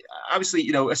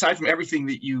 obviously, aside from everything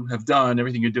that you have done,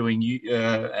 everything you're doing,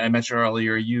 I mentioned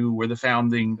earlier, you were the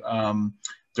founding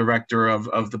director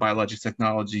of the Biologics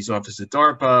Technologies Office at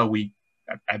DARPA.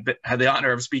 I had the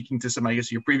honor of speaking to some, I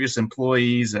guess, your previous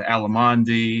employees, Al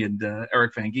Amandi and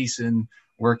Eric Van Giesen,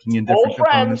 working in different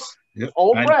components.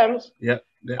 Old friends. Yep.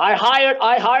 I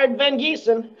hired Van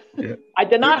Giesen. Yep. I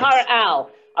did not hire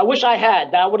Al. I wish I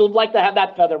had. I would have liked to have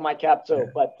that feather in my cap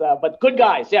too. Yeah. But good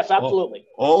guys. Yes, absolutely.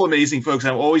 All amazing folks.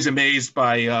 I'm always amazed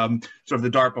by sort of the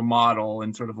DARPA model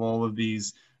and sort of all of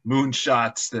these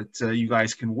moonshots that you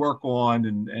guys can work on.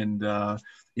 And I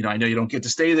know you don't get to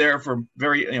stay there for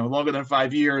very longer than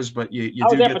 5 years, but you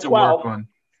do get to 12. Work on.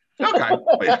 Okay.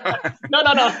 No.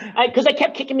 Because they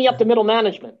kept kicking me up to middle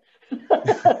management.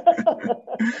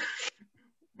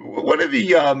 One of the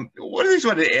things I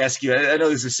wanted to ask you, I know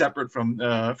this is separate from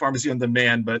Pharmacy on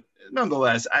Demand, but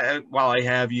nonetheless, while I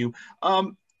have you,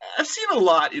 I've seen a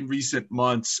lot in recent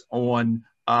months on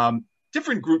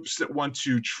different groups that want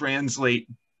to translate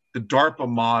the DARPA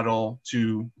model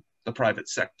to the private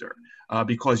sector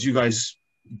because you guys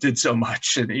did so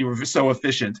much and you were so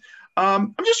efficient.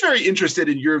 I'm just very interested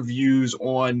in your views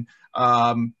on,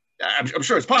 I'm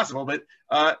sure it's possible, but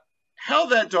how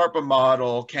that DARPA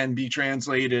model can be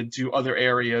translated to other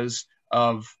areas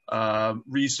of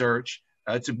research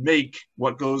to make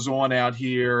what goes on out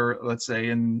here, let's say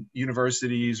in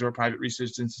universities or private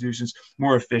research institutions,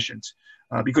 more efficient.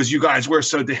 Because you guys were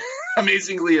so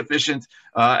amazingly efficient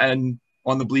and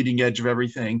on the bleeding edge of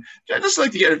everything. I'd just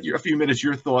like to get a few minutes,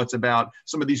 your thoughts about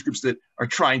some of these groups that are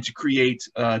trying to create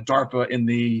DARPA in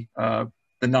the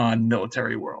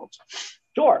non-military world.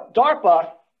 Sure,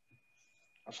 DARPA.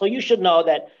 So you should know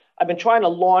that I've been trying to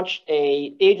launch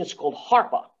an agency called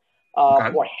HARPA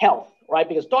for health, right?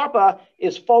 Because DARPA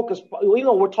is focused, even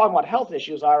though we're talking about health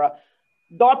issues, Ira,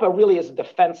 DARPA really is a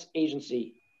defense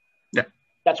agency. Yeah.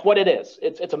 That's what it is.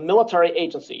 It's a military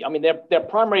agency. I mean, their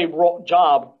primary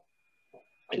job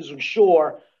is to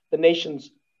ensure the nation's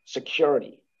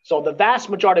security. So the vast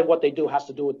majority of what they do has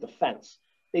to do with defense.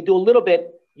 They do a little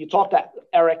bit, you talk to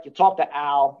Eric, you talk to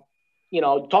Al, you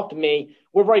talk to me.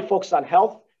 We're very focused on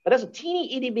health, but that's a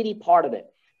teeny itty bitty part of it.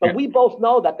 But we both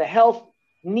know that the health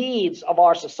needs of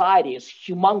our society is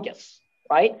humongous,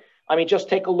 right? I mean, just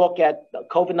take a look at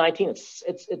COVID-19.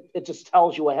 It just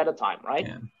tells you ahead of time, right?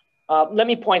 Yeah. Let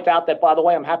me point out that, by the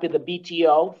way, I'm happy the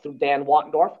BTO through Dan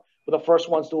Wattendorf were the first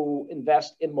ones to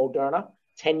invest in Moderna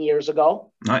 10 years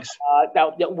ago. Nice.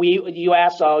 You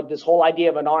asked this whole idea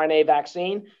of an RNA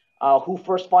vaccine. Who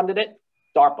first funded it?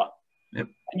 DARPA. Yep.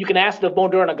 You can ask the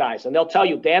Moderna guys, and they'll tell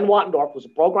you Dan Wattendorf was a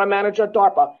program manager at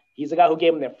DARPA. He's the guy who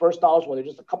gave them their first dollars when they're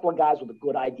just a couple of guys with a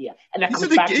good idea. And that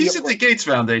he's at the Gates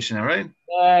Foundation, right?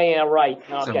 Yeah, right.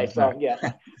 Okay, so yeah.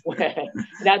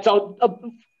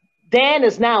 Dan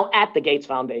is now at the Gates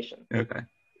Foundation. Okay.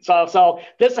 So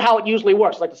this is how it usually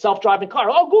works, like the self-driving car.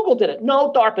 Oh, Google did it.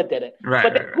 No, DARPA did it. Right,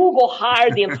 but Google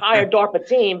hired the entire DARPA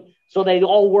team, so they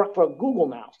all work for Google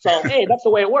now. So, hey, that's the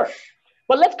way it works.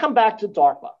 But let's come back to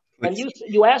DARPA. And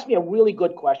you asked me a really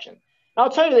good question. And I'll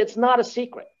tell you that it's not a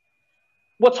secret.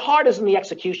 What's hard is in the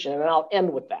execution, and I'll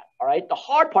end with that, all right? The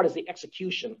hard part is the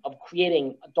execution of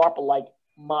creating a DARPA-like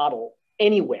model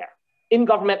anywhere, in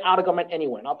government, out of government,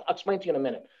 anywhere. And I'll explain to you in a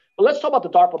minute. But let's talk about the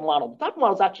DARPA model. The DARPA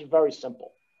model is actually very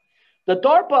simple. The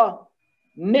DARPA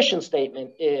mission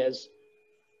statement is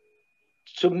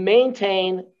to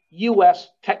maintain U.S.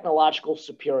 technological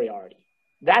superiority.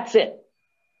 That's it.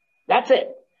 That's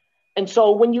it. And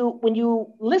so when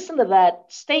you listen to that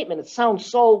statement, it sounds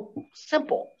so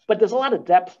simple, but there's a lot of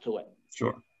depth to it.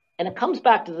 Sure. And it comes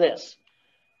back to this.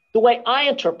 The way I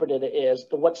interpreted it is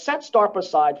that what sets DARPA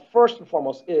aside first and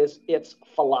foremost is its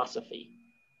philosophy.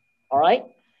 All right?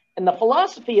 And the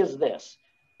philosophy is this,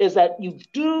 is that you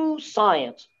do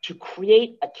science to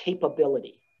create a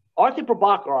capability. Arthur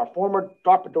Prabhakar, our former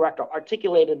DARPA director,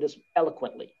 articulated this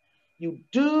eloquently. You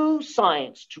do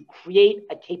science to create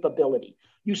a capability.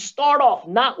 You start off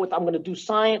not with, I'm going to do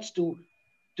science to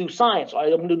do science, or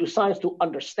I'm going to do science to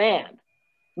understand.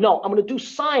 No, I'm going to do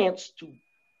science to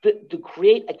to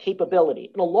create a capability.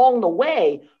 And along the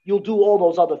way, you'll do all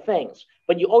those other things.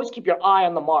 But you always keep your eye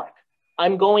on the mark.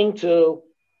 I'm going to,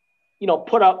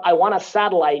 I want a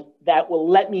satellite that will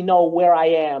let me know where I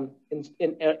am in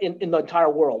the entire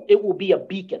world. It will be a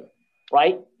beacon,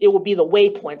 right? It will be the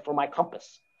waypoint for my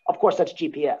compass. Of course, that's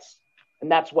GPS.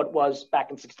 And that's what was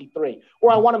back in '63.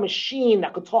 Or I want a machine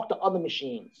that could talk to other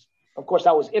machines. Of course,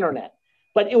 that was internet.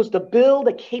 But it was to build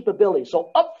a capability. So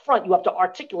up front, you have to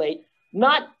articulate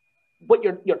not what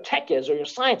your tech is or your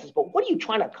science is, but what are you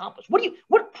trying to accomplish?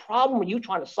 What problem are you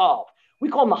trying to solve? We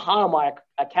call them the Heilmeyer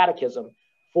Catechism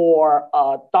for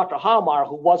Dr. Heilmeyer,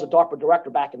 who was a DARPA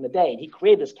director back in the day. And he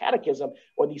created this catechism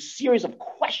or these series of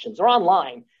questions, they're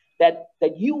online,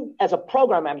 that you as a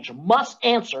program manager must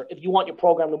answer if you want your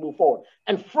program to move forward.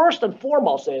 And first and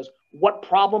foremost is, what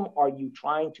problem are you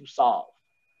trying to solve?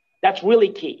 That's really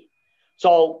key.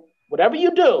 So whatever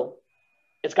you do,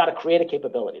 it's got to create a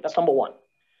capability. That's number one.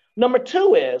 Number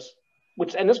two is,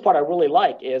 and this part I really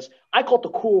like, is I call it the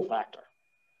cool factor.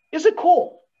 Is it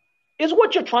cool? Is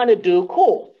what you're trying to do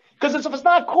cool? Because if it's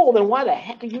not cool, then why the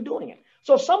heck are you doing it?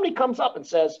 So if somebody comes up and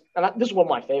says, this is one of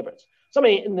my favorites,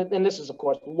 and this is, of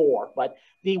course, lore, but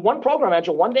the one program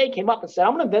manager one day came up and said,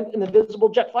 I'm going to invent an invisible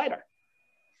jet fighter.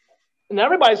 And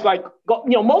everybody's like,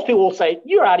 most people will say,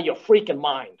 you're out of your freaking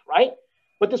mind, right?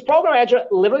 But this program manager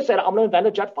literally said, I'm going to invent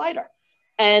a jet fighter.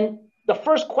 And the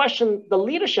first question the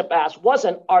leadership asked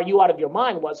wasn't, are you out of your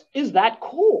mind? Was, is that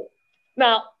cool?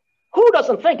 Now, who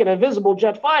doesn't think an invisible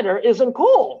jet fighter isn't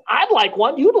cool? I'd like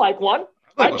one. You'd like one.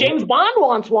 Right? James Bond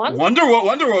wants one. Wonder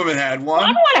Woman had one.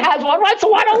 Wonder Woman has one, right? So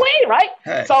why don't we, right?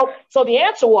 Hey. So the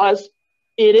answer was,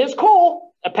 it is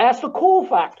cool. It passed the cool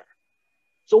factor.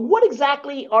 So what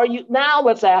exactly are you, now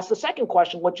let's ask the second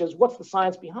question, which is, what's the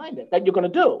science behind it that you're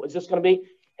going to do? Is this going to be,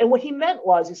 and what he meant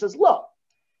was, he says, look,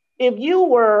 if you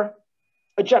were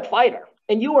a jet fighter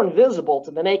and you were invisible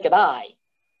to the naked eye,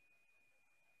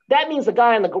 that means the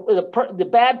guy on the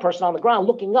bad person on the ground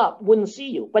looking up wouldn't see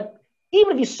you. But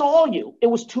even if he saw you, it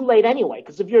was too late anyway.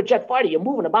 Because if you're a jet fighter, you're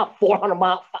moving about 400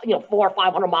 miles, 400 or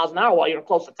 500 miles an hour while you're in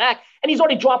close attack, and he's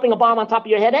already dropping a bomb on top of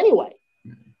your head anyway.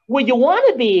 Where you want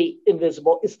to be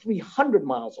invisible is 300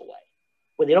 miles away,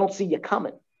 where they don't see you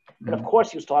coming. And of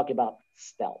course, he was talking about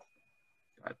stealth,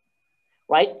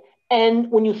 right?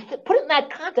 And when you put it in that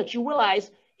context, you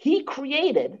realize he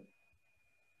created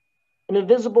an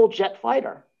invisible jet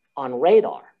fighter on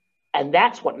radar, and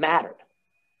that's what mattered.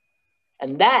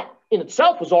 And that in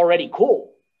itself was already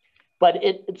cool, but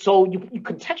so you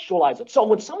contextualize it. So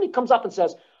when somebody comes up and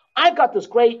says, "I've got this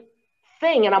great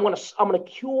thing, and I'm gonna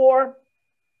cure,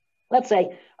 let's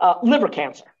say, liver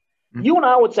cancer," you and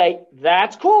I would say,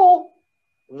 "That's cool.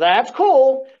 That's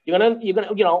cool. You're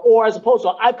gonna, or as opposed to,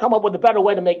 I've come up with a better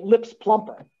way to make lips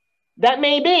plumper." That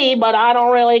may be, but I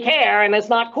don't really care, and it's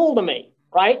not cool to me,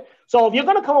 right? So if you're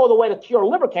going to come up with a way to cure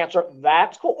liver cancer,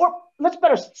 that's cool. Or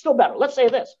still better. Let's say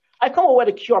this: I come up with a way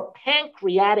to cure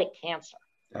pancreatic cancer.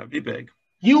 That'd be big.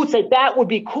 You would say that would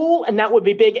be cool, and that would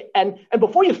be big. And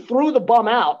before you threw the bum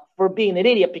out for being an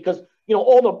idiot, because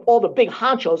all the big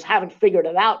honchos haven't figured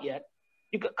it out yet,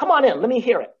 you go, come on in, let me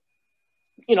hear it.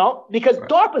 Because right.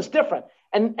 DARPA is different,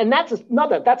 and that's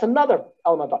another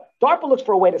element. DARPA looks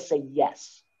for a way to say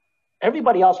yes.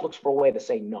 Everybody else looks for a way to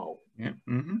say no. Yeah.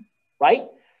 Right?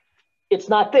 It's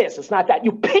not this, it's not that.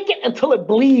 You pick it until it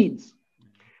bleeds.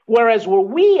 Whereas where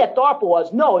we at DARPA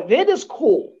was, no, if it is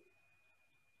cool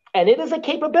and it is a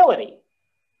capability,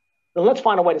 then let's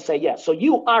find a way to say yes. So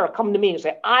you are coming to me and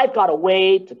say, I've got a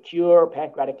way to cure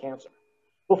pancreatic cancer.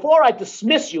 Before I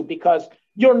dismiss you because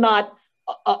you're not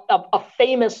a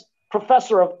famous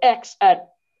professor of X at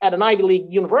an Ivy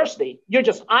League university, you're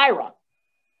just Ira.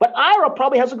 But Ira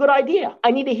probably has a good idea.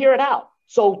 I need to hear it out.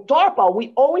 So DARPA,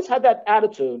 we always had that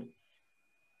attitude.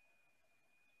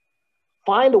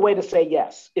 Find a way to say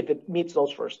yes if it meets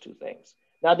those first two things.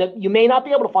 Now, that you may not be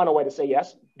able to find a way to say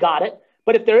yes, got it.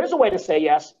 But if there is a way to say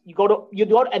yes, you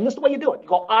do it, and this is the way you do it. You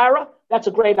go, Ira, that's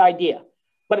a great idea.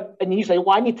 And you say,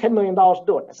 well, I need $10 million to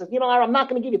do it. I said, Ira, I'm not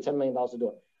going to give you $10 million to do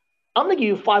it. I'm going to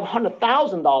give you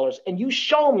 $500,000, and you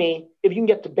show me if you can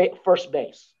get to first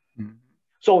base. Mm-hmm.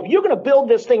 So if you're going to build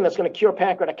this thing that's going to cure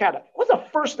pancreatic cancer, what's the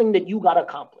first thing that you got to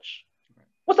accomplish?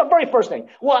 What's the very first thing?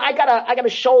 Well, I gotta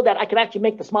show that I can actually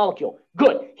make this molecule.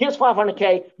 Good. Here's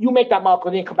 $500K. You make that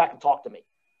molecule, then you come back and talk to me.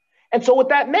 And so what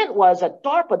that meant was that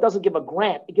DARPA doesn't give a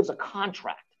grant; it gives a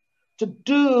contract to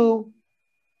do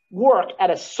work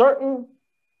at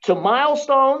to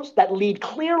milestones that lead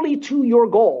clearly to your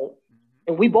goal,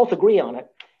 and we both agree on it,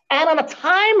 and on a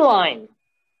timeline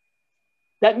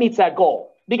that meets that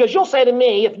goal. Because you'll say to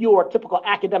me, if you're a typical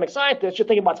academic scientist, you're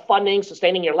thinking about funding,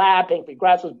 sustaining your lab, paying for your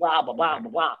grad students, blah, blah, blah, blah,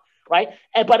 blah, right?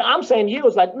 But I'm saying to you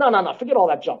is like, no, forget all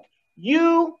that junk.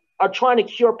 You are trying to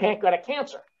cure pancreatic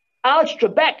cancer. Alex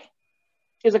Trebek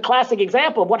is a classic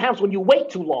example of what happens when you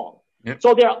wait too long. Yep.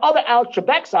 So there are other Alex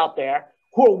Trebeks out there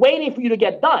who are waiting for you to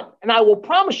get done. And I will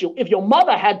promise you, if your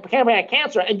mother had pancreatic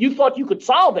cancer and you thought you could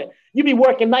solve it, you'd be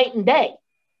working night and day.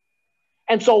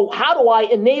 And so how do I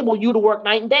enable you to work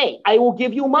night and day? I will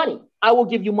give you money. I will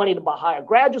give you money to hire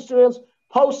graduate students,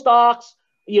 postdocs,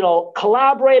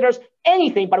 collaborators,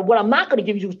 anything. But what I'm not going to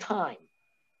give you is time.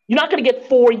 You're not going to get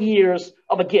 4 years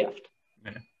of a gift.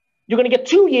 Yeah. You're going to get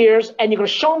 2 years, and you're going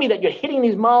to show me that you're hitting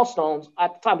these milestones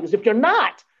at the time. Because if you're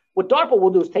not, what DARPA will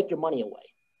do is take your money away.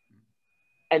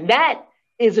 And that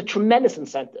is a tremendous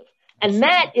incentive. And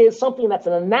that is something that's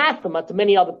an anathema to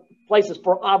many other places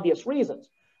for obvious reasons.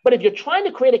 But if you're trying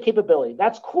to create a capability,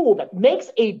 that's cool, that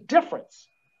makes a difference.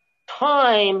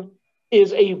 Time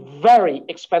is a very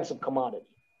expensive commodity.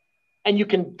 And you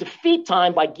can defeat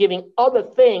time by giving other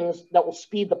things that will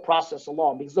speed the process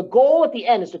along. Because the goal at the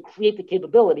end is to create the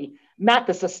capability, not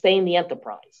to sustain the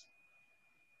enterprise.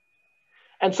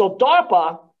 And so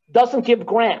DARPA doesn't give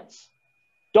grants.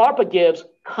 DARPA gives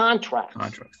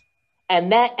contracts.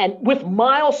 And with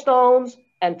milestones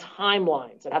and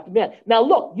timelines that have to be met. Now,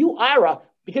 look, you, Ira,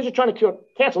 because you're trying to cure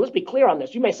cancer, let's be clear on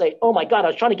this. You may say, oh my God, I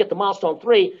was trying to get to milestone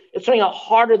 3. It's turning out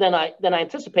harder than I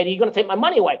anticipated. You're going to take my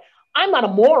money away. I'm not a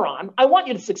moron. I want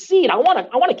you to succeed. I want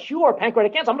to cure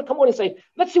pancreatic cancer. I'm going to come on and say,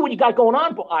 let's see what you got going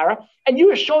on, Ira. And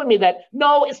you are showing me that,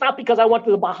 no, it's not because I went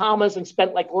to the Bahamas and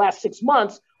spent like the last 6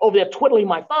 months over there twiddling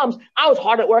my thumbs. I was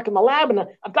hard at work in the lab and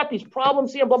I've got these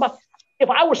problems here, blah, blah. If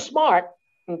I were smart,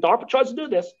 and DARPA tries to do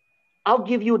this, I'll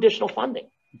give you additional funding.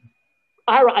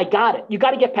 Ira, I got it. You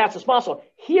got to get past this milestone.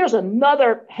 Here's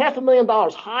another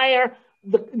 $500,000. Hire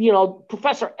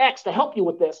Professor X to help you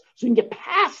with this so you can get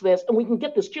past this and we can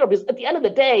get this cure. Because at the end of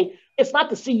the day, it's not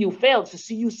to see you fail, it's to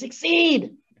see you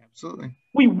succeed. Absolutely.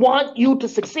 We want you to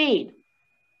succeed.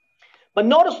 But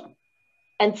notice,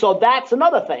 and so that's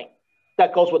another thing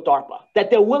that goes with DARPA, that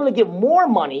they're willing to give more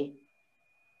money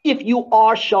if you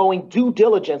are showing due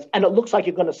diligence and it looks like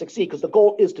you're going to succeed, because the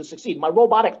goal is to succeed. My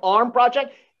robotic arm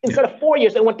project, instead of 4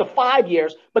 years, it went to 5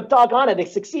 years, but doggone it, they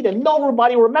succeeded.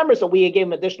 Nobody remembers that we gave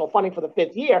them additional funding for the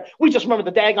 5th year. We just remember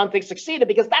the daggone thing succeeded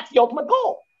because that's the ultimate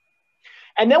goal.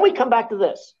 And then we come back to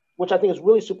this, which I think is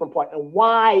really super important, and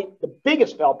why the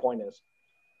biggest fail point is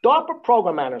DARPA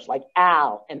program managers like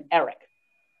Al and Eric,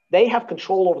 they have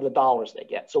control over the dollars they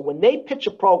get. So when they pitch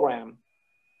a program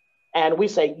and we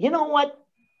say, you know what,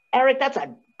 Eric, that's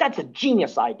a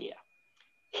genius idea.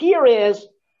 Here is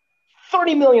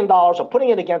 $30 million of putting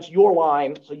it against your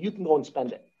line so you can go and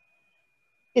spend it.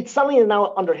 It's suddenly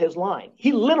now under his line.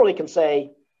 He literally can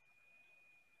say,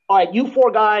 all right, you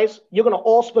 4 guys, you're going to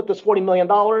all split this $40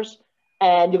 million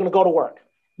and you're going to go to work.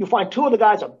 You find 2 of the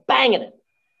guys are banging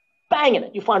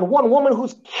it. You find 1 woman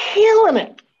who's killing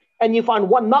it. And you find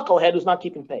 1 knucklehead who's not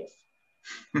keeping pace.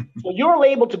 So you're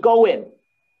able to go in.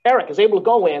 Eric is able to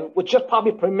go in with just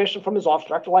probably permission from his office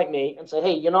director like me and say,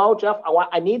 hey, Jeff,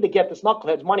 I need to get this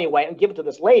knucklehead's money away and give it to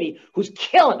this lady who's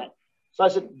killing it. So I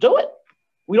said, do it.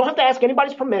 We don't have to ask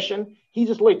anybody's permission. He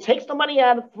just literally takes the money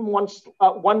out from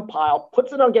one pile,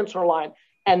 puts it against her line,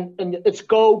 and it's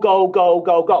go, go, go,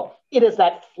 go, go. It is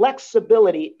that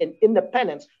flexibility and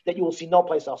independence that you will see no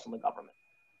place else in the government.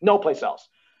 No place else.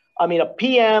 I mean, a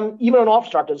PM, even an office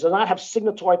director, does not have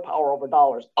signatory power over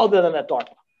dollars other than at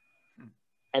DARPA.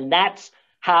 And that's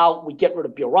how we get rid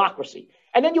of bureaucracy.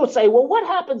 And then you would say, well, what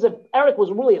happens if Eric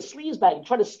was really a sleazebag and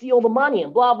tried to steal the money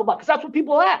and blah, blah, blah? Because that's what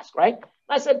people ask, right? And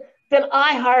I said, then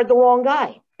I hired the wrong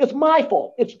guy. It's my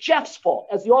fault. It's Jeff's fault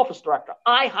as the office director.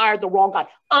 I hired the wrong guy.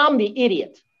 I'm the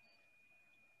idiot.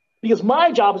 Because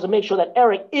my job is to make sure that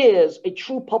Eric is a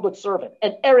true public servant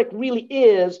and Eric really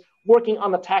is working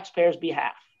on the taxpayer's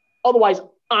behalf. Otherwise,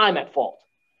 I'm at fault.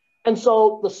 And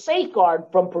so the safeguard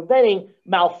from preventing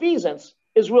malfeasance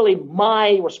is really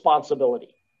my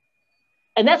responsibility.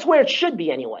 And that's where it should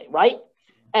be anyway, right?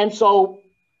 And so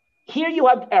here you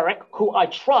have Eric, who I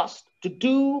trust to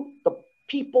do the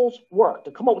people's work,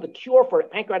 to come up with a cure for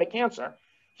pancreatic cancer.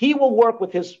 He will work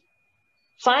with his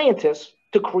scientists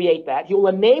to create that. He will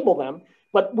enable them,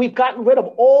 but we've gotten rid of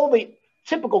all the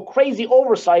typical crazy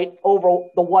oversight over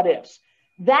the what ifs.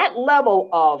 That level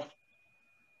of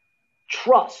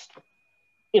trust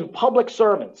in public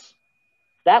servants,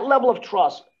 that level of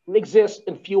trust exists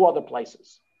in few other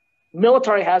places.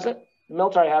 Military has it.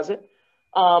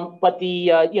 But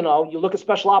you look at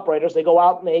special operators, they go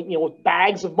out and they, with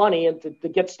bags of money and to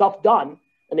get stuff done,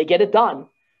 and they get it done.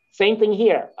 Same thing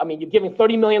here. I mean, you're giving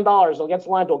 $30 million against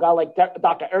the line to a guy like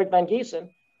Dr. Eric Van Giesen.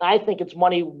 I think it's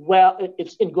money,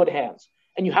 it's in good hands.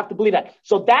 And you have to believe that.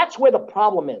 So that's where the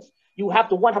problem is. You have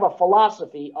to, one, have a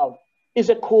philosophy of, is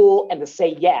it cool? And to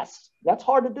say yes. That's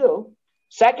hard to do.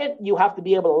 Second, you have to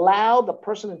be able to allow the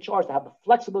person in charge to have the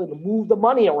flexibility to move the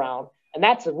money around. And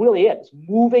that's really it. It's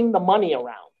moving the money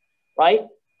around, right?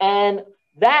 And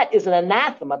that is an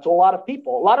anathema to a lot of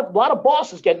people. A lot of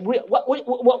bosses get,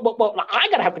 I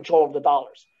got to have control of the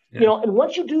dollars. Yeah. And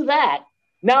once you do that,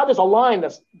 now there's a line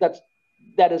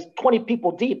that is 20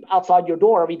 people deep outside your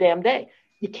door every damn day.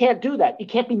 You can't do that. You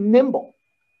can't be nimble.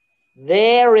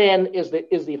 Therein is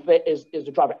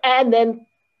the driver. And then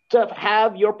to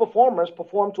have your performers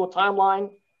perform to a timeline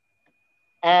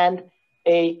and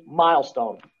a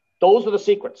milestone. Those are the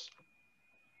secrets.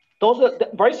 Those are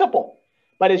very simple.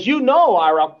 But as you know,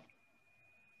 Ira,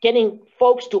 getting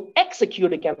folks to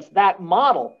execute against that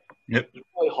model is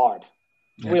really hard.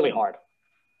 Really hard.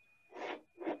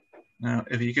 Now,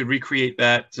 if you could recreate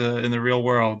that in the real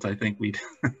world, I think we'd.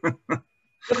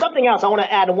 There's something else I want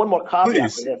to add, and one more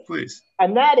caveat to this. Please.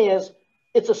 And that is,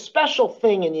 it's a special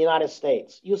thing in the United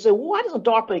States. You say, well, why doesn't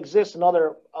DARPA exist in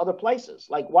other places?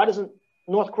 Like, why doesn't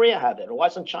North Korea have it, or why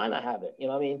doesn't China have it?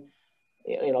 I mean,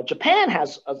 Japan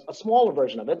has a smaller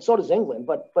version of it. So does England.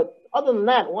 But other than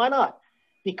that, why not?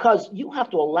 Because you have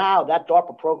to allow that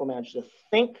DARPA program manager to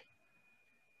think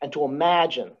and to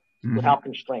imagine without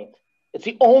constraint. It's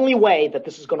the only way that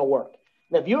this is going to work.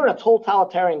 And if you're in a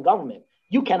totalitarian government,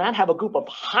 you cannot have a group of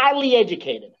highly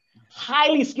educated,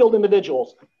 highly skilled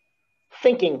individuals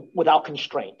thinking without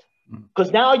constraint,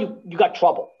 because now you got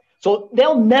trouble. So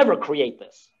they'll never create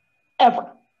this,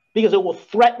 ever, because it will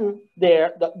threaten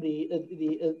their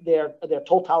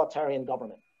totalitarian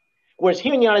government. Whereas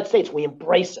here in the United States, we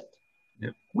embrace it.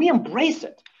 Yep. We embrace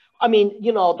it. I mean,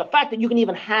 the fact that you can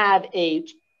even have a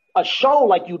show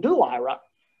like you do, Ira,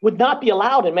 would not be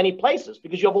allowed in many places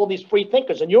because you have all these free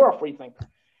thinkers and you're a free thinker.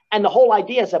 And the whole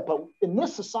idea is that, but in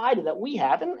this society that we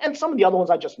have, and some of the other ones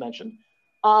I just mentioned,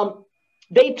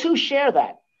 they too share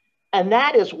that. And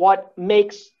that is what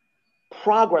makes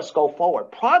progress go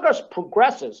forward. Progress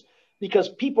progresses because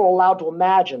people are allowed to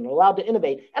imagine, allowed to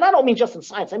innovate. And I don't mean just in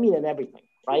science, I mean in everything,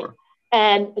 right? Sure.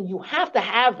 And you have to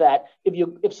have that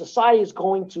if society is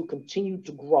going to continue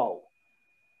to grow.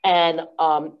 And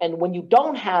when you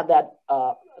don't have that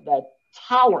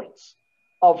tolerance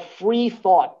of free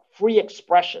thought, free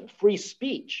expression, free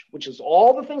speech, which is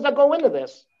all the things that go into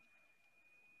this,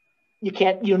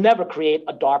 you'll never create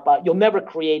a DARPA. You'll never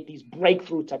create these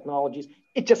breakthrough technologies.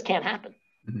 It just can't happen.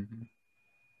 Mm-hmm.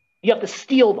 You have to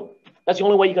steal them. That's the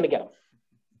only way you're going to get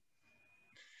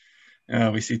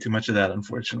them. We see too much of that,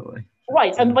 unfortunately.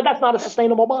 Right, but that's not a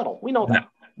sustainable model. We know that.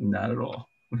 No, not at all.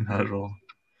 Not at all.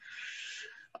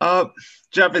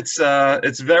 Jeff,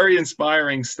 it's very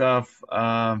inspiring stuff.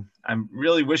 I'm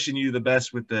really wishing you the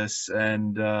best with this.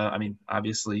 And I mean,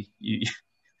 obviously,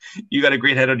 you got a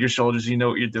great head on your shoulders. You know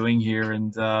what you're doing here,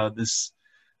 and to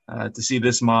see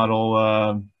this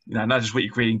model, not just what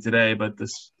you're creating today, but the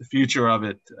future of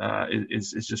it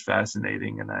is just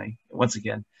fascinating. And once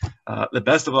again, the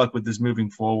best of luck with this moving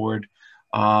forward.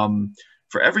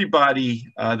 For everybody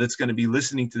that's going to be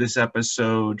listening to this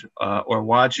episode or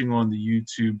watching on the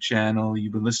YouTube channel,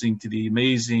 you've been listening to the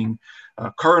amazing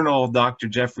Colonel Dr.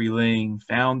 Geoffrey Ling,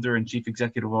 founder and chief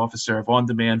executive officer of On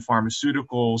Demand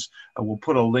Pharmaceuticals. We'll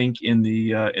put a link in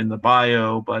the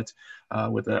bio, but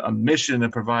with a mission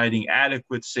of providing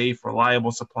adequate, safe,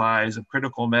 reliable supplies of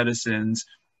critical medicines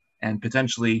and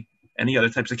potentially any other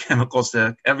types of chemicals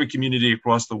to every community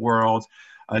across the world.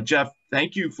 Jeff,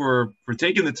 thank you for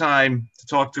taking the time to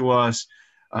talk to us.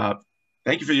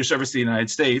 Thank you for your service to the United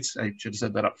States. I should have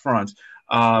said that up front.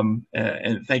 And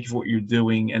thank you for what you're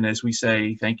doing. And as we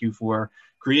say, thank you for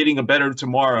creating a better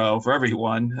tomorrow for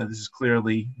everyone. This is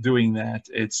clearly doing that.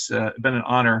 It's been an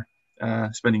honor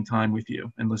spending time with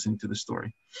you and listening to the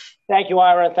story. Thank you,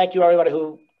 Ira. Thank you, everybody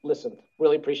who listened.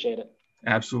 Really appreciate it.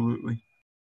 Absolutely.